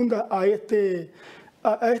profundas a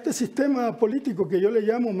este sistema político que yo le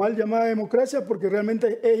llamo mal llamada democracia, porque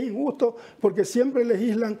realmente es injusto, porque siempre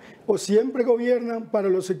legislan o siempre gobiernan para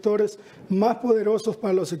los sectores más poderosos,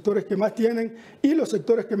 para los sectores que más tienen, y los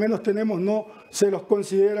sectores que menos tenemos no se los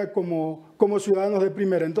considera como ciudadanos de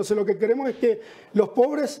primera. Entonces lo que queremos es que los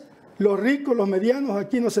pobres, los ricos, los medianos,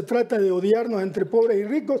 aquí no se trata de odiarnos entre pobres y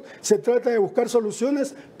ricos, se trata de buscar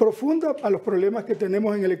soluciones profundas a los problemas que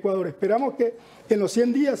tenemos en el Ecuador. Esperamos que en los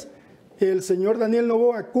 100 días el señor Daniel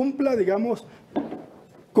Noboa cumpla, digamos,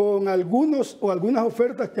 con algunas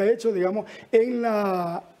ofertas que ha hecho, digamos,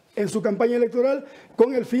 en su campaña electoral,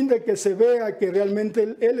 con el fin de que se vea que realmente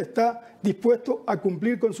él está dispuesto a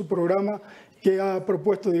cumplir con su programa que ha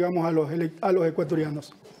propuesto, digamos, a los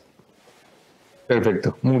ecuatorianos.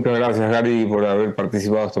 Perfecto. Muchas gracias, Gary, por haber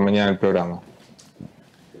participado esta mañana en el programa.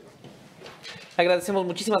 Agradecemos,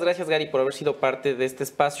 muchísimas gracias, Gary, por haber sido parte de este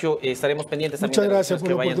espacio. Estaremos pendientes también de las decisiones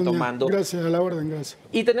que vayan tomando. Gracias, a la orden, gracias.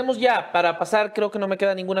 Y tenemos ya, para pasar, creo que no me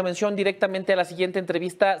queda ninguna mención, directamente a la siguiente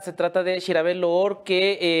entrevista. Se trata de Shyrabel Loor,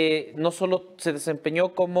 que no solo se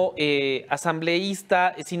desempeñó como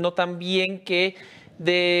asambleísta, sino también que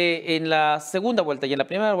en la segunda vuelta y en la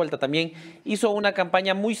primera vuelta también hizo una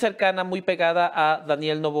campaña muy cercana, muy pegada a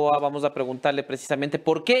Daniel Noboa. Vamos a preguntarle precisamente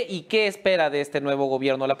por qué y qué espera de este nuevo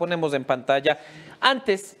gobierno. La ponemos en pantalla.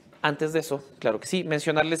 Antes de eso, claro que sí,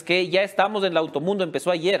 mencionarles que ya estamos en el Automundo, empezó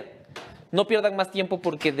ayer. No pierdan más tiempo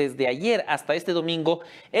porque desde ayer hasta este domingo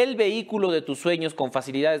el vehículo de tus sueños con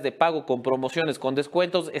facilidades de pago, con promociones, con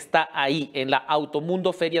descuentos está ahí en la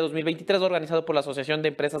Automundo Feria 2023 organizado por la Asociación de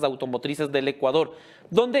Empresas Automotrices del Ecuador,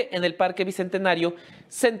 donde en el Parque Bicentenario,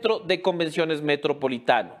 Centro de Convenciones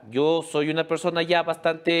Metropolitano. Yo soy una persona ya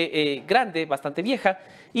bastante grande, bastante vieja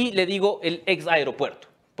y le digo el ex aeropuerto,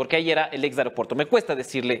 porque ahí era el ex aeropuerto. Me cuesta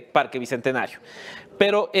decirle Parque Bicentenario.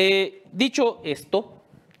 Pero dicho esto,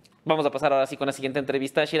 vamos a pasar ahora sí con la siguiente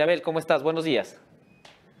entrevista. Shyrabel, ¿cómo estás? Buenos días.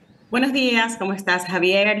 Buenos días, ¿cómo estás,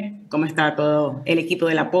 Javier? ¿Cómo está todo el equipo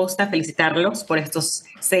de La Posta? Felicitarlos por estos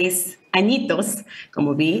 6 añitos,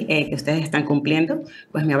 como vi que ustedes están cumpliendo.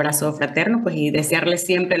 Pues mi abrazo fraterno, pues, y desearles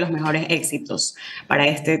siempre los mejores éxitos para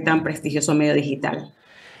este tan prestigioso medio digital.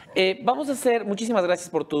 Vamos a hacer, muchísimas gracias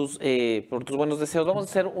por tus buenos deseos. Vamos a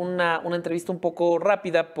hacer una entrevista un poco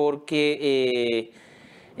rápida porque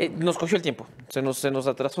nos cogió el tiempo, se nos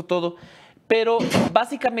atrasó todo, pero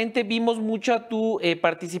básicamente vimos mucha tu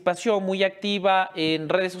participación muy activa en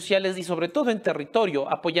redes sociales y sobre todo en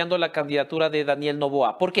territorio, apoyando la candidatura de Daniel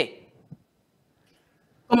Noboa. ¿Por qué?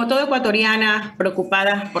 Como toda ecuatoriana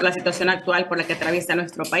preocupada por la situación actual por la que atraviesa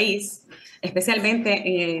nuestro país,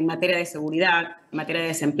 especialmente en materia de seguridad, en materia de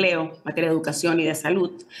desempleo, en materia de educación y de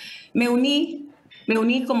salud, me uní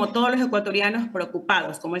como todos los ecuatorianos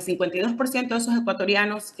preocupados, como el 52% de esos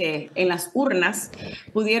ecuatorianos que en las urnas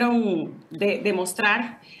pudieron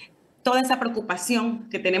demostrar toda esa preocupación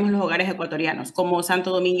que tenemos los hogares ecuatorianos, como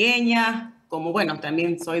santodomingueña, como, bueno,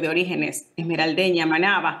 también soy de orígenes esmeraldeña,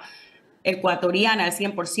 manaba, ecuatoriana al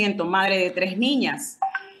 100%, madre de 3 niñas,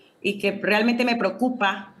 y que realmente me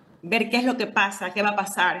preocupa ver qué es lo que pasa, qué va a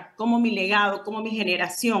pasar, cómo mi legado, cómo mi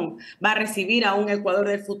generación va a recibir a un Ecuador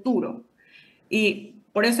del futuro. Y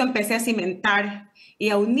por eso empecé a cimentar y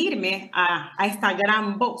a unirme a esta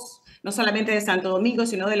gran voz, no solamente de Santo Domingo,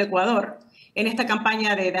 sino del Ecuador, en esta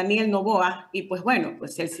campaña de Daniel Noboa. Y pues bueno,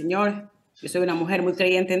 pues el Señor, yo soy una mujer muy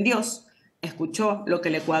creyente en Dios, escuchó lo que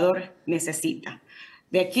el Ecuador necesita.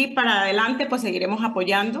 De aquí para adelante, pues seguiremos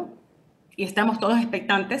apoyando y estamos todos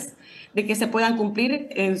expectantes de que se puedan cumplir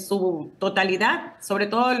en su totalidad, sobre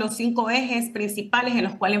todo los 5 ejes principales en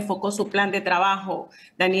los cuales enfocó su plan de trabajo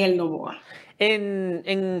Daniel Noboa.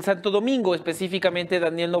 En Santo Domingo específicamente,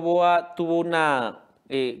 Daniel Noboa tuvo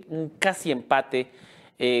un casi empate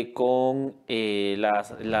con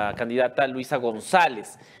la candidata Luisa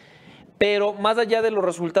González. Pero más allá de los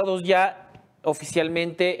resultados ya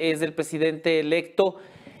oficialmente es el presidente electo.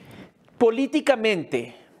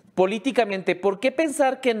 Políticamente, ¿por qué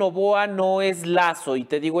pensar que Noboa no es Lasso? Y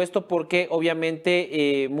te digo esto porque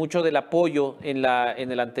obviamente mucho del apoyo en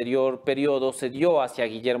el anterior periodo se dio hacia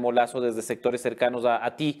Guillermo Lasso desde sectores cercanos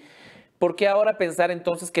a ti. ¿Por qué ahora pensar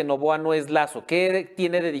entonces que Noboa no es Lasso? ¿Qué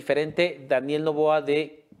tiene de diferente Daniel Noboa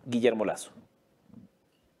de Guillermo Lasso?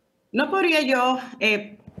 No podría yo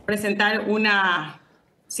presentar una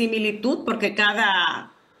similitud porque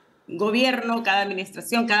cada gobierno, cada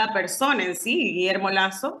administración, cada persona en sí, Guillermo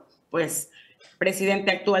Lasso, pues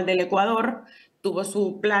presidente actual del Ecuador, tuvo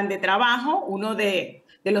su plan de trabajo. Uno de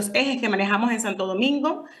los ejes que manejamos en Santo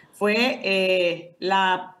Domingo fue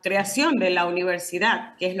la creación de la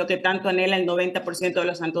universidad, que es lo que tanto anhela el 90% de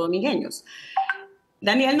los santodomingueños.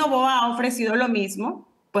 Daniel Noboa ha ofrecido lo mismo,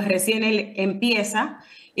 pues recién él empieza,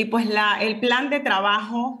 y pues el plan de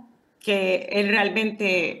trabajo que él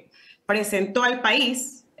realmente presentó al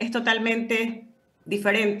país es totalmente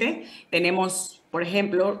diferente. Tenemos, por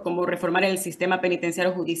ejemplo, como reformar el sistema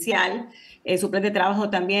penitenciario judicial. En su plan de trabajo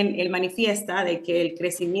también él manifiesta de que el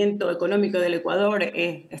crecimiento económico del Ecuador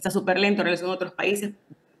está súper lento en relación a otros países,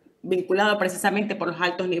 vinculado precisamente por los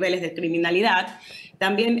altos niveles de criminalidad.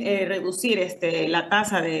 También reducir la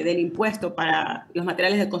tasa del impuesto para los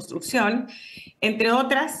materiales de construcción, entre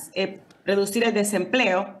otras, reducir el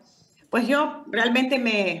desempleo. Pues yo realmente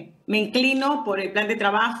me inclino por el plan de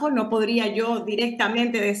trabajo. No podría yo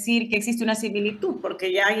directamente decir que existe una similitud,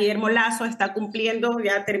 porque ya Guillermo Lasso está cumpliendo,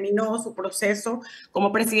 ya terminó su proceso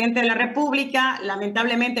como presidente de la República.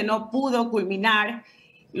 Lamentablemente no pudo culminar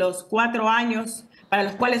los 4 años para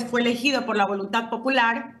los cuales fue elegido por la voluntad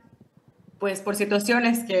popular, pues por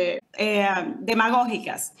situaciones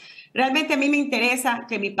demagógicas. Realmente a mí me interesa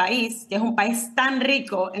que mi país, que es un país tan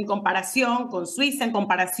rico en comparación con Suiza, en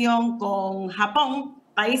comparación con Japón,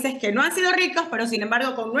 países que no han sido ricos, pero sin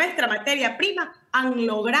embargo con nuestra materia prima han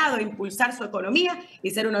logrado impulsar su economía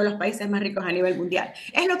y ser uno de los países más ricos a nivel mundial.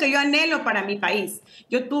 Es lo que yo anhelo para mi país.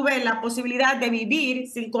 Yo tuve la posibilidad de vivir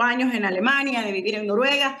 5 años en Alemania, de vivir en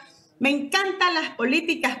Noruega. Me encantan las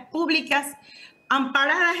políticas públicas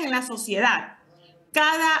amparadas en la sociedad.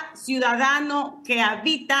 Cada ciudadano que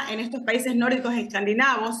habita en estos países nórdicos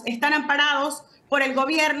escandinavos están amparados por el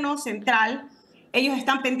gobierno central. Ellos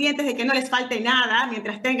están pendientes de que no les falte nada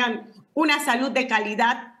mientras tengan una salud de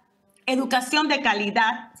calidad, educación de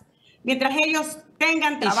calidad, mientras ellos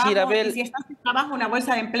tengan trabajo. Shyrabel, y si están sin trabajo, una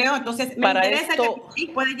bolsa de empleo. Entonces me interesa que sí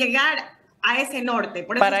pueda llegar a ese norte.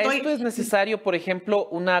 Por eso esto es necesario, por ejemplo,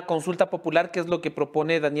 una consulta popular, que es lo que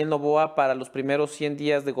propone Daniel Noboa para los primeros 100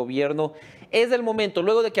 días de gobierno. Es el momento,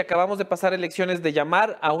 luego de que acabamos de pasar elecciones, de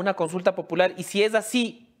llamar a una consulta popular, y si es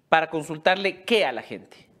así, para consultarle qué a la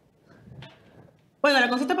gente. Bueno, la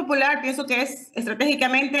consulta popular pienso que es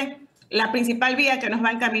estratégicamente la principal vía que nos va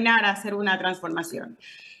a encaminar a hacer una transformación.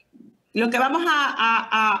 Lo que vamos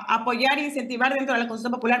a apoyar e incentivar dentro de la consulta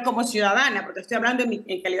popular como ciudadana, porque estoy hablando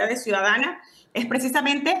en calidad de ciudadana, es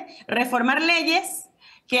precisamente reformar leyes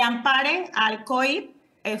que amparen al COI.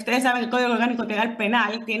 Ustedes saben que el Código Orgánico Integral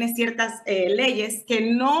Penal tiene ciertas leyes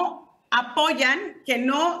que no apoyan, que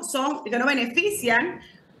no benefician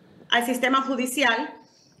al sistema judicial.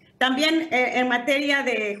 También en materia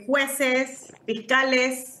de jueces,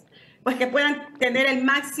 fiscales, pues que puedan tener el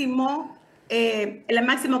máximo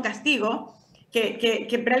castigo,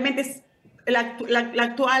 que realmente es la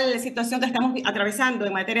actual situación que estamos atravesando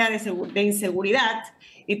en materia de inseguridad,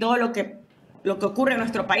 y todo lo que ocurre en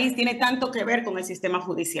nuestro país tiene tanto que ver con el sistema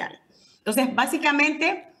judicial. Entonces,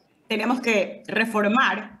 básicamente, tenemos que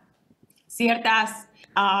reformar ciertos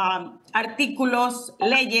artículos,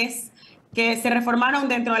 leyes que se reformaron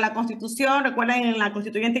dentro de la Constitución. Recuerden en la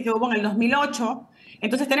constituyente que hubo en el 2008.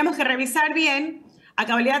 Entonces, tenemos que revisar bien a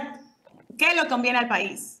cabalidad qué le conviene al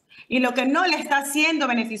país y lo que no le está siendo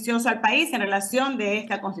beneficioso al país en relación de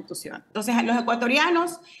esta Constitución. Entonces, los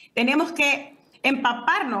ecuatorianos tenemos que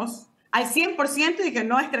empaparnos al 100% y que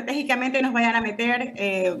no estratégicamente nos vayan a meter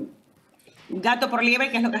gato por liebre,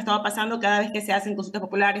 que es lo que ha estado pasando cada vez que se hacen consultas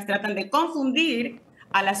populares, tratan de confundir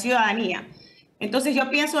a la ciudadanía. Entonces yo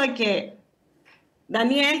pienso de que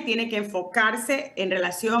Daniel tiene que enfocarse en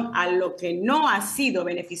relación a lo que no ha sido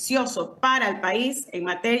beneficioso para el país en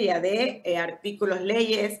materia de artículos,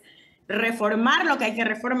 leyes, reformar lo que hay que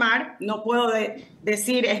reformar. No puedo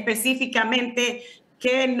decir específicamente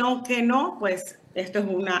que no, pues esto es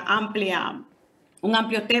un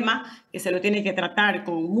amplio tema que se lo tiene que tratar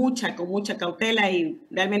con mucha cautela y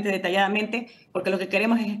realmente detalladamente, porque lo que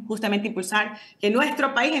queremos es justamente impulsar que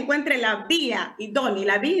nuestro país encuentre la vía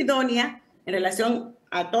idónea en relación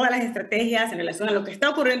a todas las estrategias, en relación a lo que está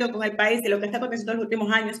ocurriendo con el país y lo que está aconteciendo en los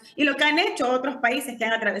últimos años y lo que han hecho otros países que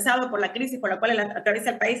han atravesado por la crisis por la cual atraviesa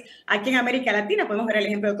el país aquí en América Latina. Podemos ver el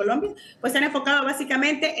ejemplo de Colombia, pues se han enfocado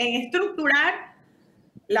básicamente en estructurar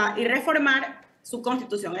y reformar su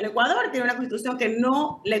constitución. El Ecuador tiene una constitución que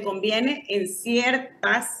no le conviene en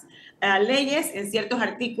ciertas leyes, en ciertos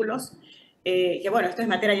artículos, que bueno, esto es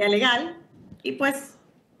materia ya legal, y pues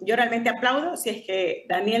yo realmente aplaudo si es que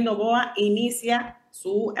Daniel Noboa inicia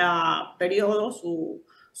su periodo,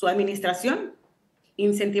 su administración,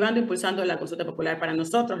 incentivando, impulsando la consulta popular para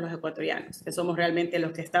nosotros los ecuatorianos, que somos realmente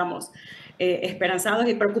los que estamos esperanzados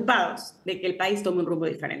y preocupados de que el país tome un rumbo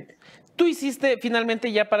diferente. Tú hiciste,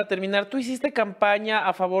 finalmente ya para terminar, tú hiciste campaña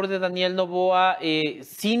a favor de Daniel Noboa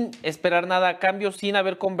sin esperar nada a cambio, sin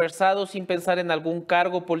haber conversado, sin pensar en algún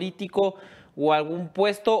cargo político o algún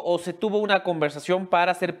puesto, o se tuvo una conversación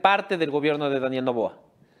para ser parte del gobierno de Daniel Noboa.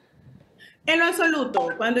 En lo absoluto,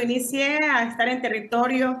 cuando inicié a estar en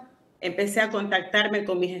territorio, empecé a contactarme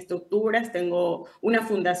con mis estructuras. Tengo una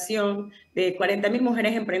fundación de 40.000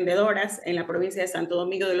 mujeres emprendedoras en la provincia de Santo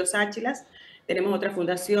Domingo de los Áchilas. Tenemos otra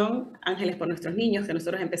fundación, Ángeles por Nuestros Niños, que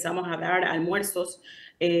nosotros empezamos a dar almuerzos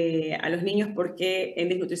a los niños porque en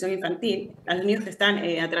desnutrición infantil, a los niños que están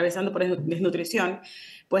atravesando por desnutrición,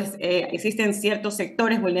 pues existen ciertos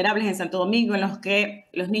sectores vulnerables en Santo Domingo en los que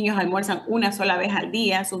los niños almuerzan una sola vez al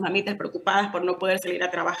día, sus mamitas preocupadas por no poder salir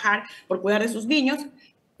a trabajar, por cuidar de sus niños.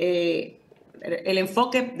 El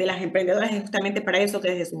enfoque de las emprendedoras es justamente para eso,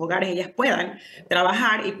 que desde sus hogares ellas puedan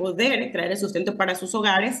trabajar y poder traer el sustento para sus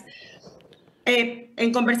hogares.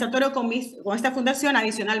 En conversatorio con esta fundación,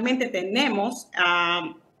 adicionalmente tenemos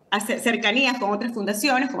cercanías con otras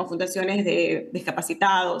fundaciones, como fundaciones de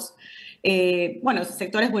discapacitados, bueno,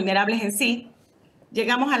 sectores vulnerables en sí.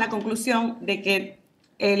 Llegamos a la conclusión de que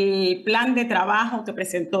el plan de trabajo que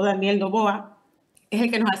presentó Daniel Noboa es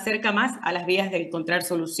el que nos acerca más a las vías de encontrar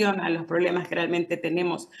solución a los problemas que realmente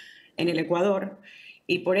tenemos en el Ecuador.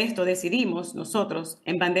 Y por esto decidimos nosotros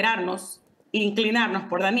embanderarnos e inclinarnos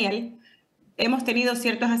por Daniel. Hemos tenido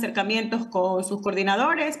ciertos acercamientos con sus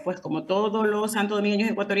coordinadores, pues como todos los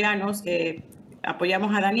santodomingueños ecuatorianos que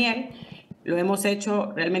apoyamos a Daniel, lo hemos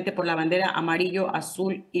hecho realmente por la bandera amarillo,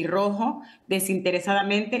 azul y rojo,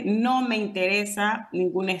 desinteresadamente. No me interesa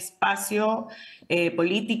ningún espacio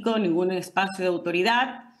político, ningún espacio de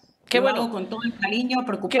autoridad. Qué lo bueno, hago con todo el cariño,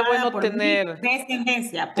 preocupada bueno por tener, mi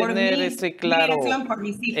descendencia, por mi claro, generación, por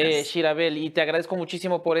mis hijas. Shyrabel, y te agradezco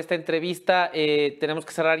muchísimo por esta entrevista. Tenemos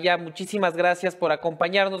que cerrar ya. Muchísimas gracias por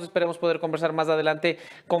acompañarnos. Esperemos poder conversar más adelante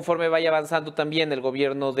conforme vaya avanzando también el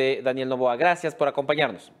gobierno de Daniel Noboa. Gracias por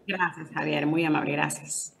acompañarnos. Gracias, Javier. Muy amable.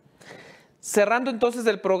 Gracias. Cerrando entonces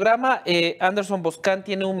el programa, Anderson Boscan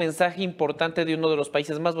tiene un mensaje importante de uno de los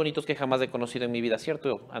países más bonitos que jamás he conocido en mi vida,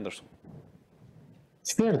 ¿cierto, Anderson?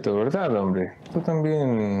 Cierto, ¿verdad, hombre? Tú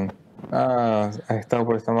también has estado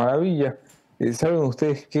por esta maravilla. ¿Saben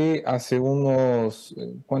ustedes que hace unos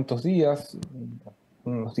cuantos días,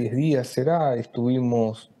 unos 10 días será,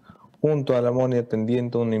 estuvimos junto a la MONE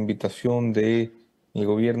atendiendo una invitación del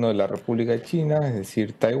gobierno de la República de China, es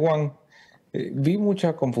decir, Taiwán? Vi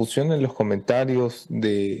mucha confusión en los comentarios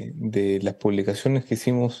de las publicaciones que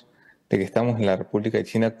hicimos de que estamos en la República de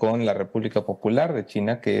China con la República Popular de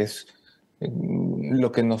China, que es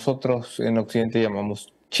lo que nosotros en Occidente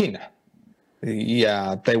llamamos China, y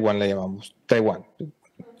a Taiwán la llamamos Taiwán.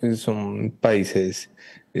 Son países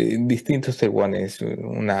distintos. Taiwán es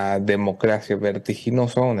una democracia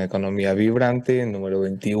vertiginosa, una economía vibrante, número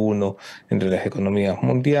 21 entre las economías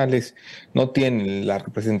mundiales. No tiene la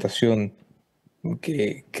representación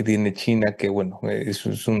que tiene China, que bueno,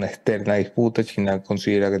 es una externa disputa. China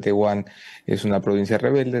considera que Taiwán es una provincia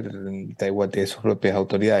rebelde, Taiwán tiene sus propias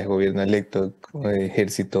autoridades, gobierno electo,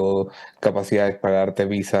 ejército, capacidades para darte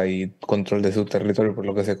visa y control de su territorio, por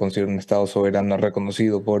lo que se considera un estado soberano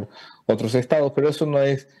reconocido por otros estados, pero eso no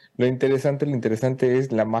es lo interesante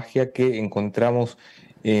es la magia que encontramos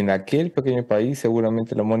en aquel pequeño país.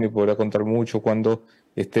 Seguramente la Moni podrá contar mucho cuando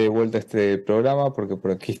esté de vuelta a este programa, porque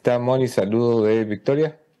por aquí está Moni. Saludo de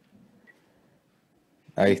Victoria.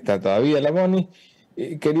 ahí está todavía la Moni.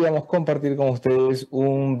 Queríamos compartir con ustedes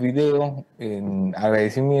un video en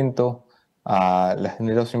agradecimiento a la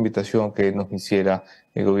generosa invitación que nos hiciera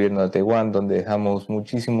el gobierno de Taiwán, donde dejamos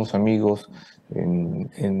muchísimos amigos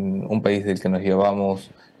en un país del que nos llevamos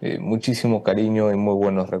muchísimo cariño y muy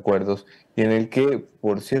buenos recuerdos, y en el que,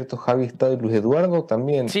 por cierto, Javi está de Luis Eduardo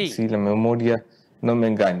también, Sí. si la memoria no me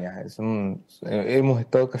engaña. Hemos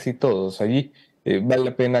estado casi todos allí. Vale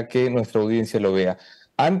la pena que nuestra audiencia lo vea.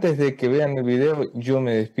 Antes de que vean el video, yo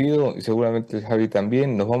me despido y seguramente el Javi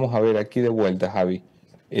también. Nos vamos a ver aquí de vuelta, Javi,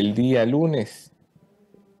 el día lunes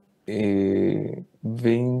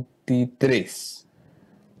 23.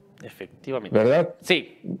 Efectivamente. ¿Verdad?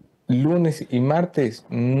 Sí. Lunes y martes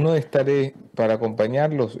no estaré para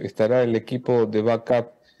acompañarlos. Estará el equipo de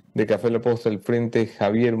backup de Café La Posta al frente,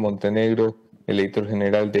 Javier Montenegro, el editor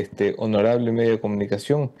general de este honorable medio de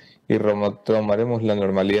comunicación, y retomaremos la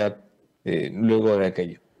normalidad luego de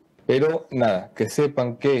aquello. Pero nada, que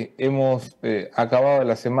sepan que hemos acabado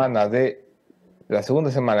la segunda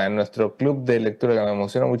semana en nuestro club de lectura, que me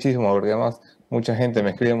emociona muchísimo porque además mucha gente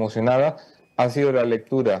me escribe emocionada. Ha sido la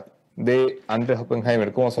lectura de Andrés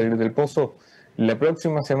Oppenheimer, Cómo salir del pozo. La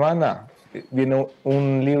próxima semana viene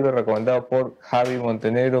un libro recomendado por Javi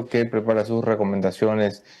Montenegro, que prepara sus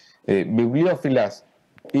recomendaciones bibliófilas,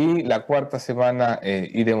 y la cuarta semana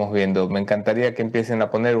iremos viendo. Me encantaría que empiecen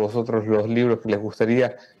a poner vosotros los libros que les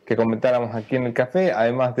gustaría que comentáramos aquí en el café,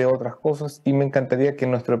 además de otras cosas, y me encantaría que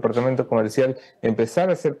nuestro departamento comercial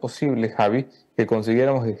empezara a ser posible, Javi, que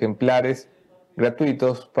consiguiéramos ejemplares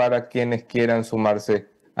gratuitos para quienes quieran sumarse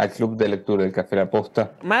al club de lectura del Café La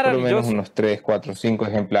Posta. Maravilloso. Por lo menos unos 3, 4, 5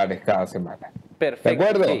 ejemplares cada semana. Perfecto. ¿De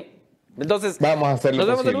acuerdo? Sí. Entonces, vamos a hacerlo nos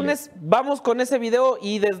vemos posible. el lunes, vamos con ese video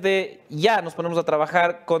y desde ya nos ponemos a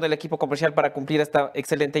trabajar con el equipo comercial para cumplir esta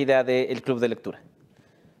excelente idea del club de lectura.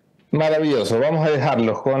 Maravilloso, vamos a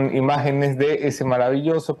dejarlos con imágenes de ese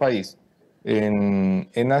maravilloso país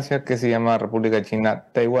en Asia que se llama República China,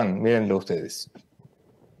 Taiwán. Mírenlo ustedes.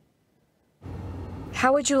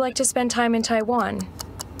 How would you like to spend time in Taiwan?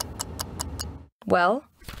 Well,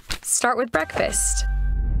 start with breakfast.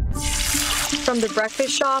 From the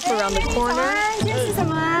breakfast shop around the corner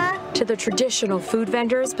to the traditional food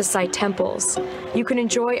vendors beside temples, you can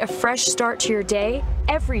enjoy a fresh start to your day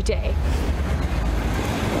every day.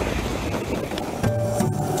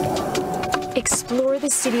 Explore the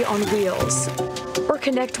city on wheels or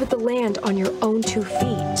connect with the land on your own 2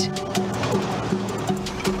 feet.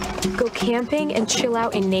 Go camping and chill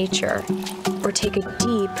out in nature, or take a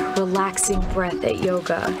deep, relaxing breath at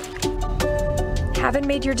yoga. Haven't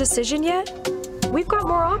made your decision yet? We've got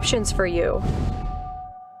more options for you.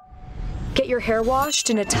 Get your hair washed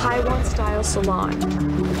in a Taiwan-style salon,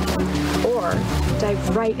 or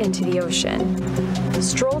dive right into the ocean.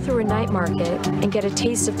 Stroll through a night market and get a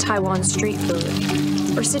taste of Taiwan street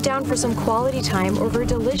food, or sit down for some quality time over a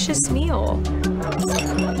delicious meal.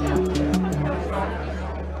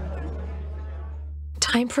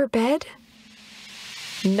 Time for bed?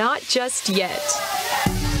 Not just yet.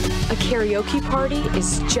 A karaoke party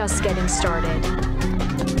is just getting started.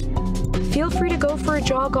 Feel free to go for a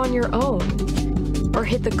jog on your own, or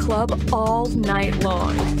hit the club all night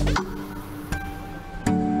long.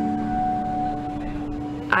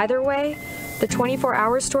 Either way, the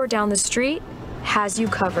 24-hour store down the street has you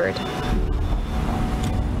covered.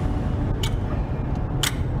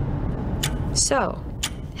 So,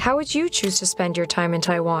 how would you choose to spend your time in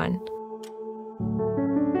Taiwan?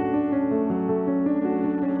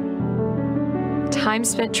 Time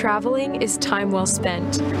spent traveling is time well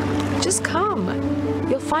spent. Just come.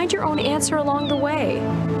 You'll find your own answer along the way.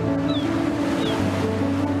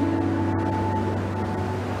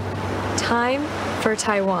 Time for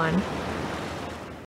Taiwan.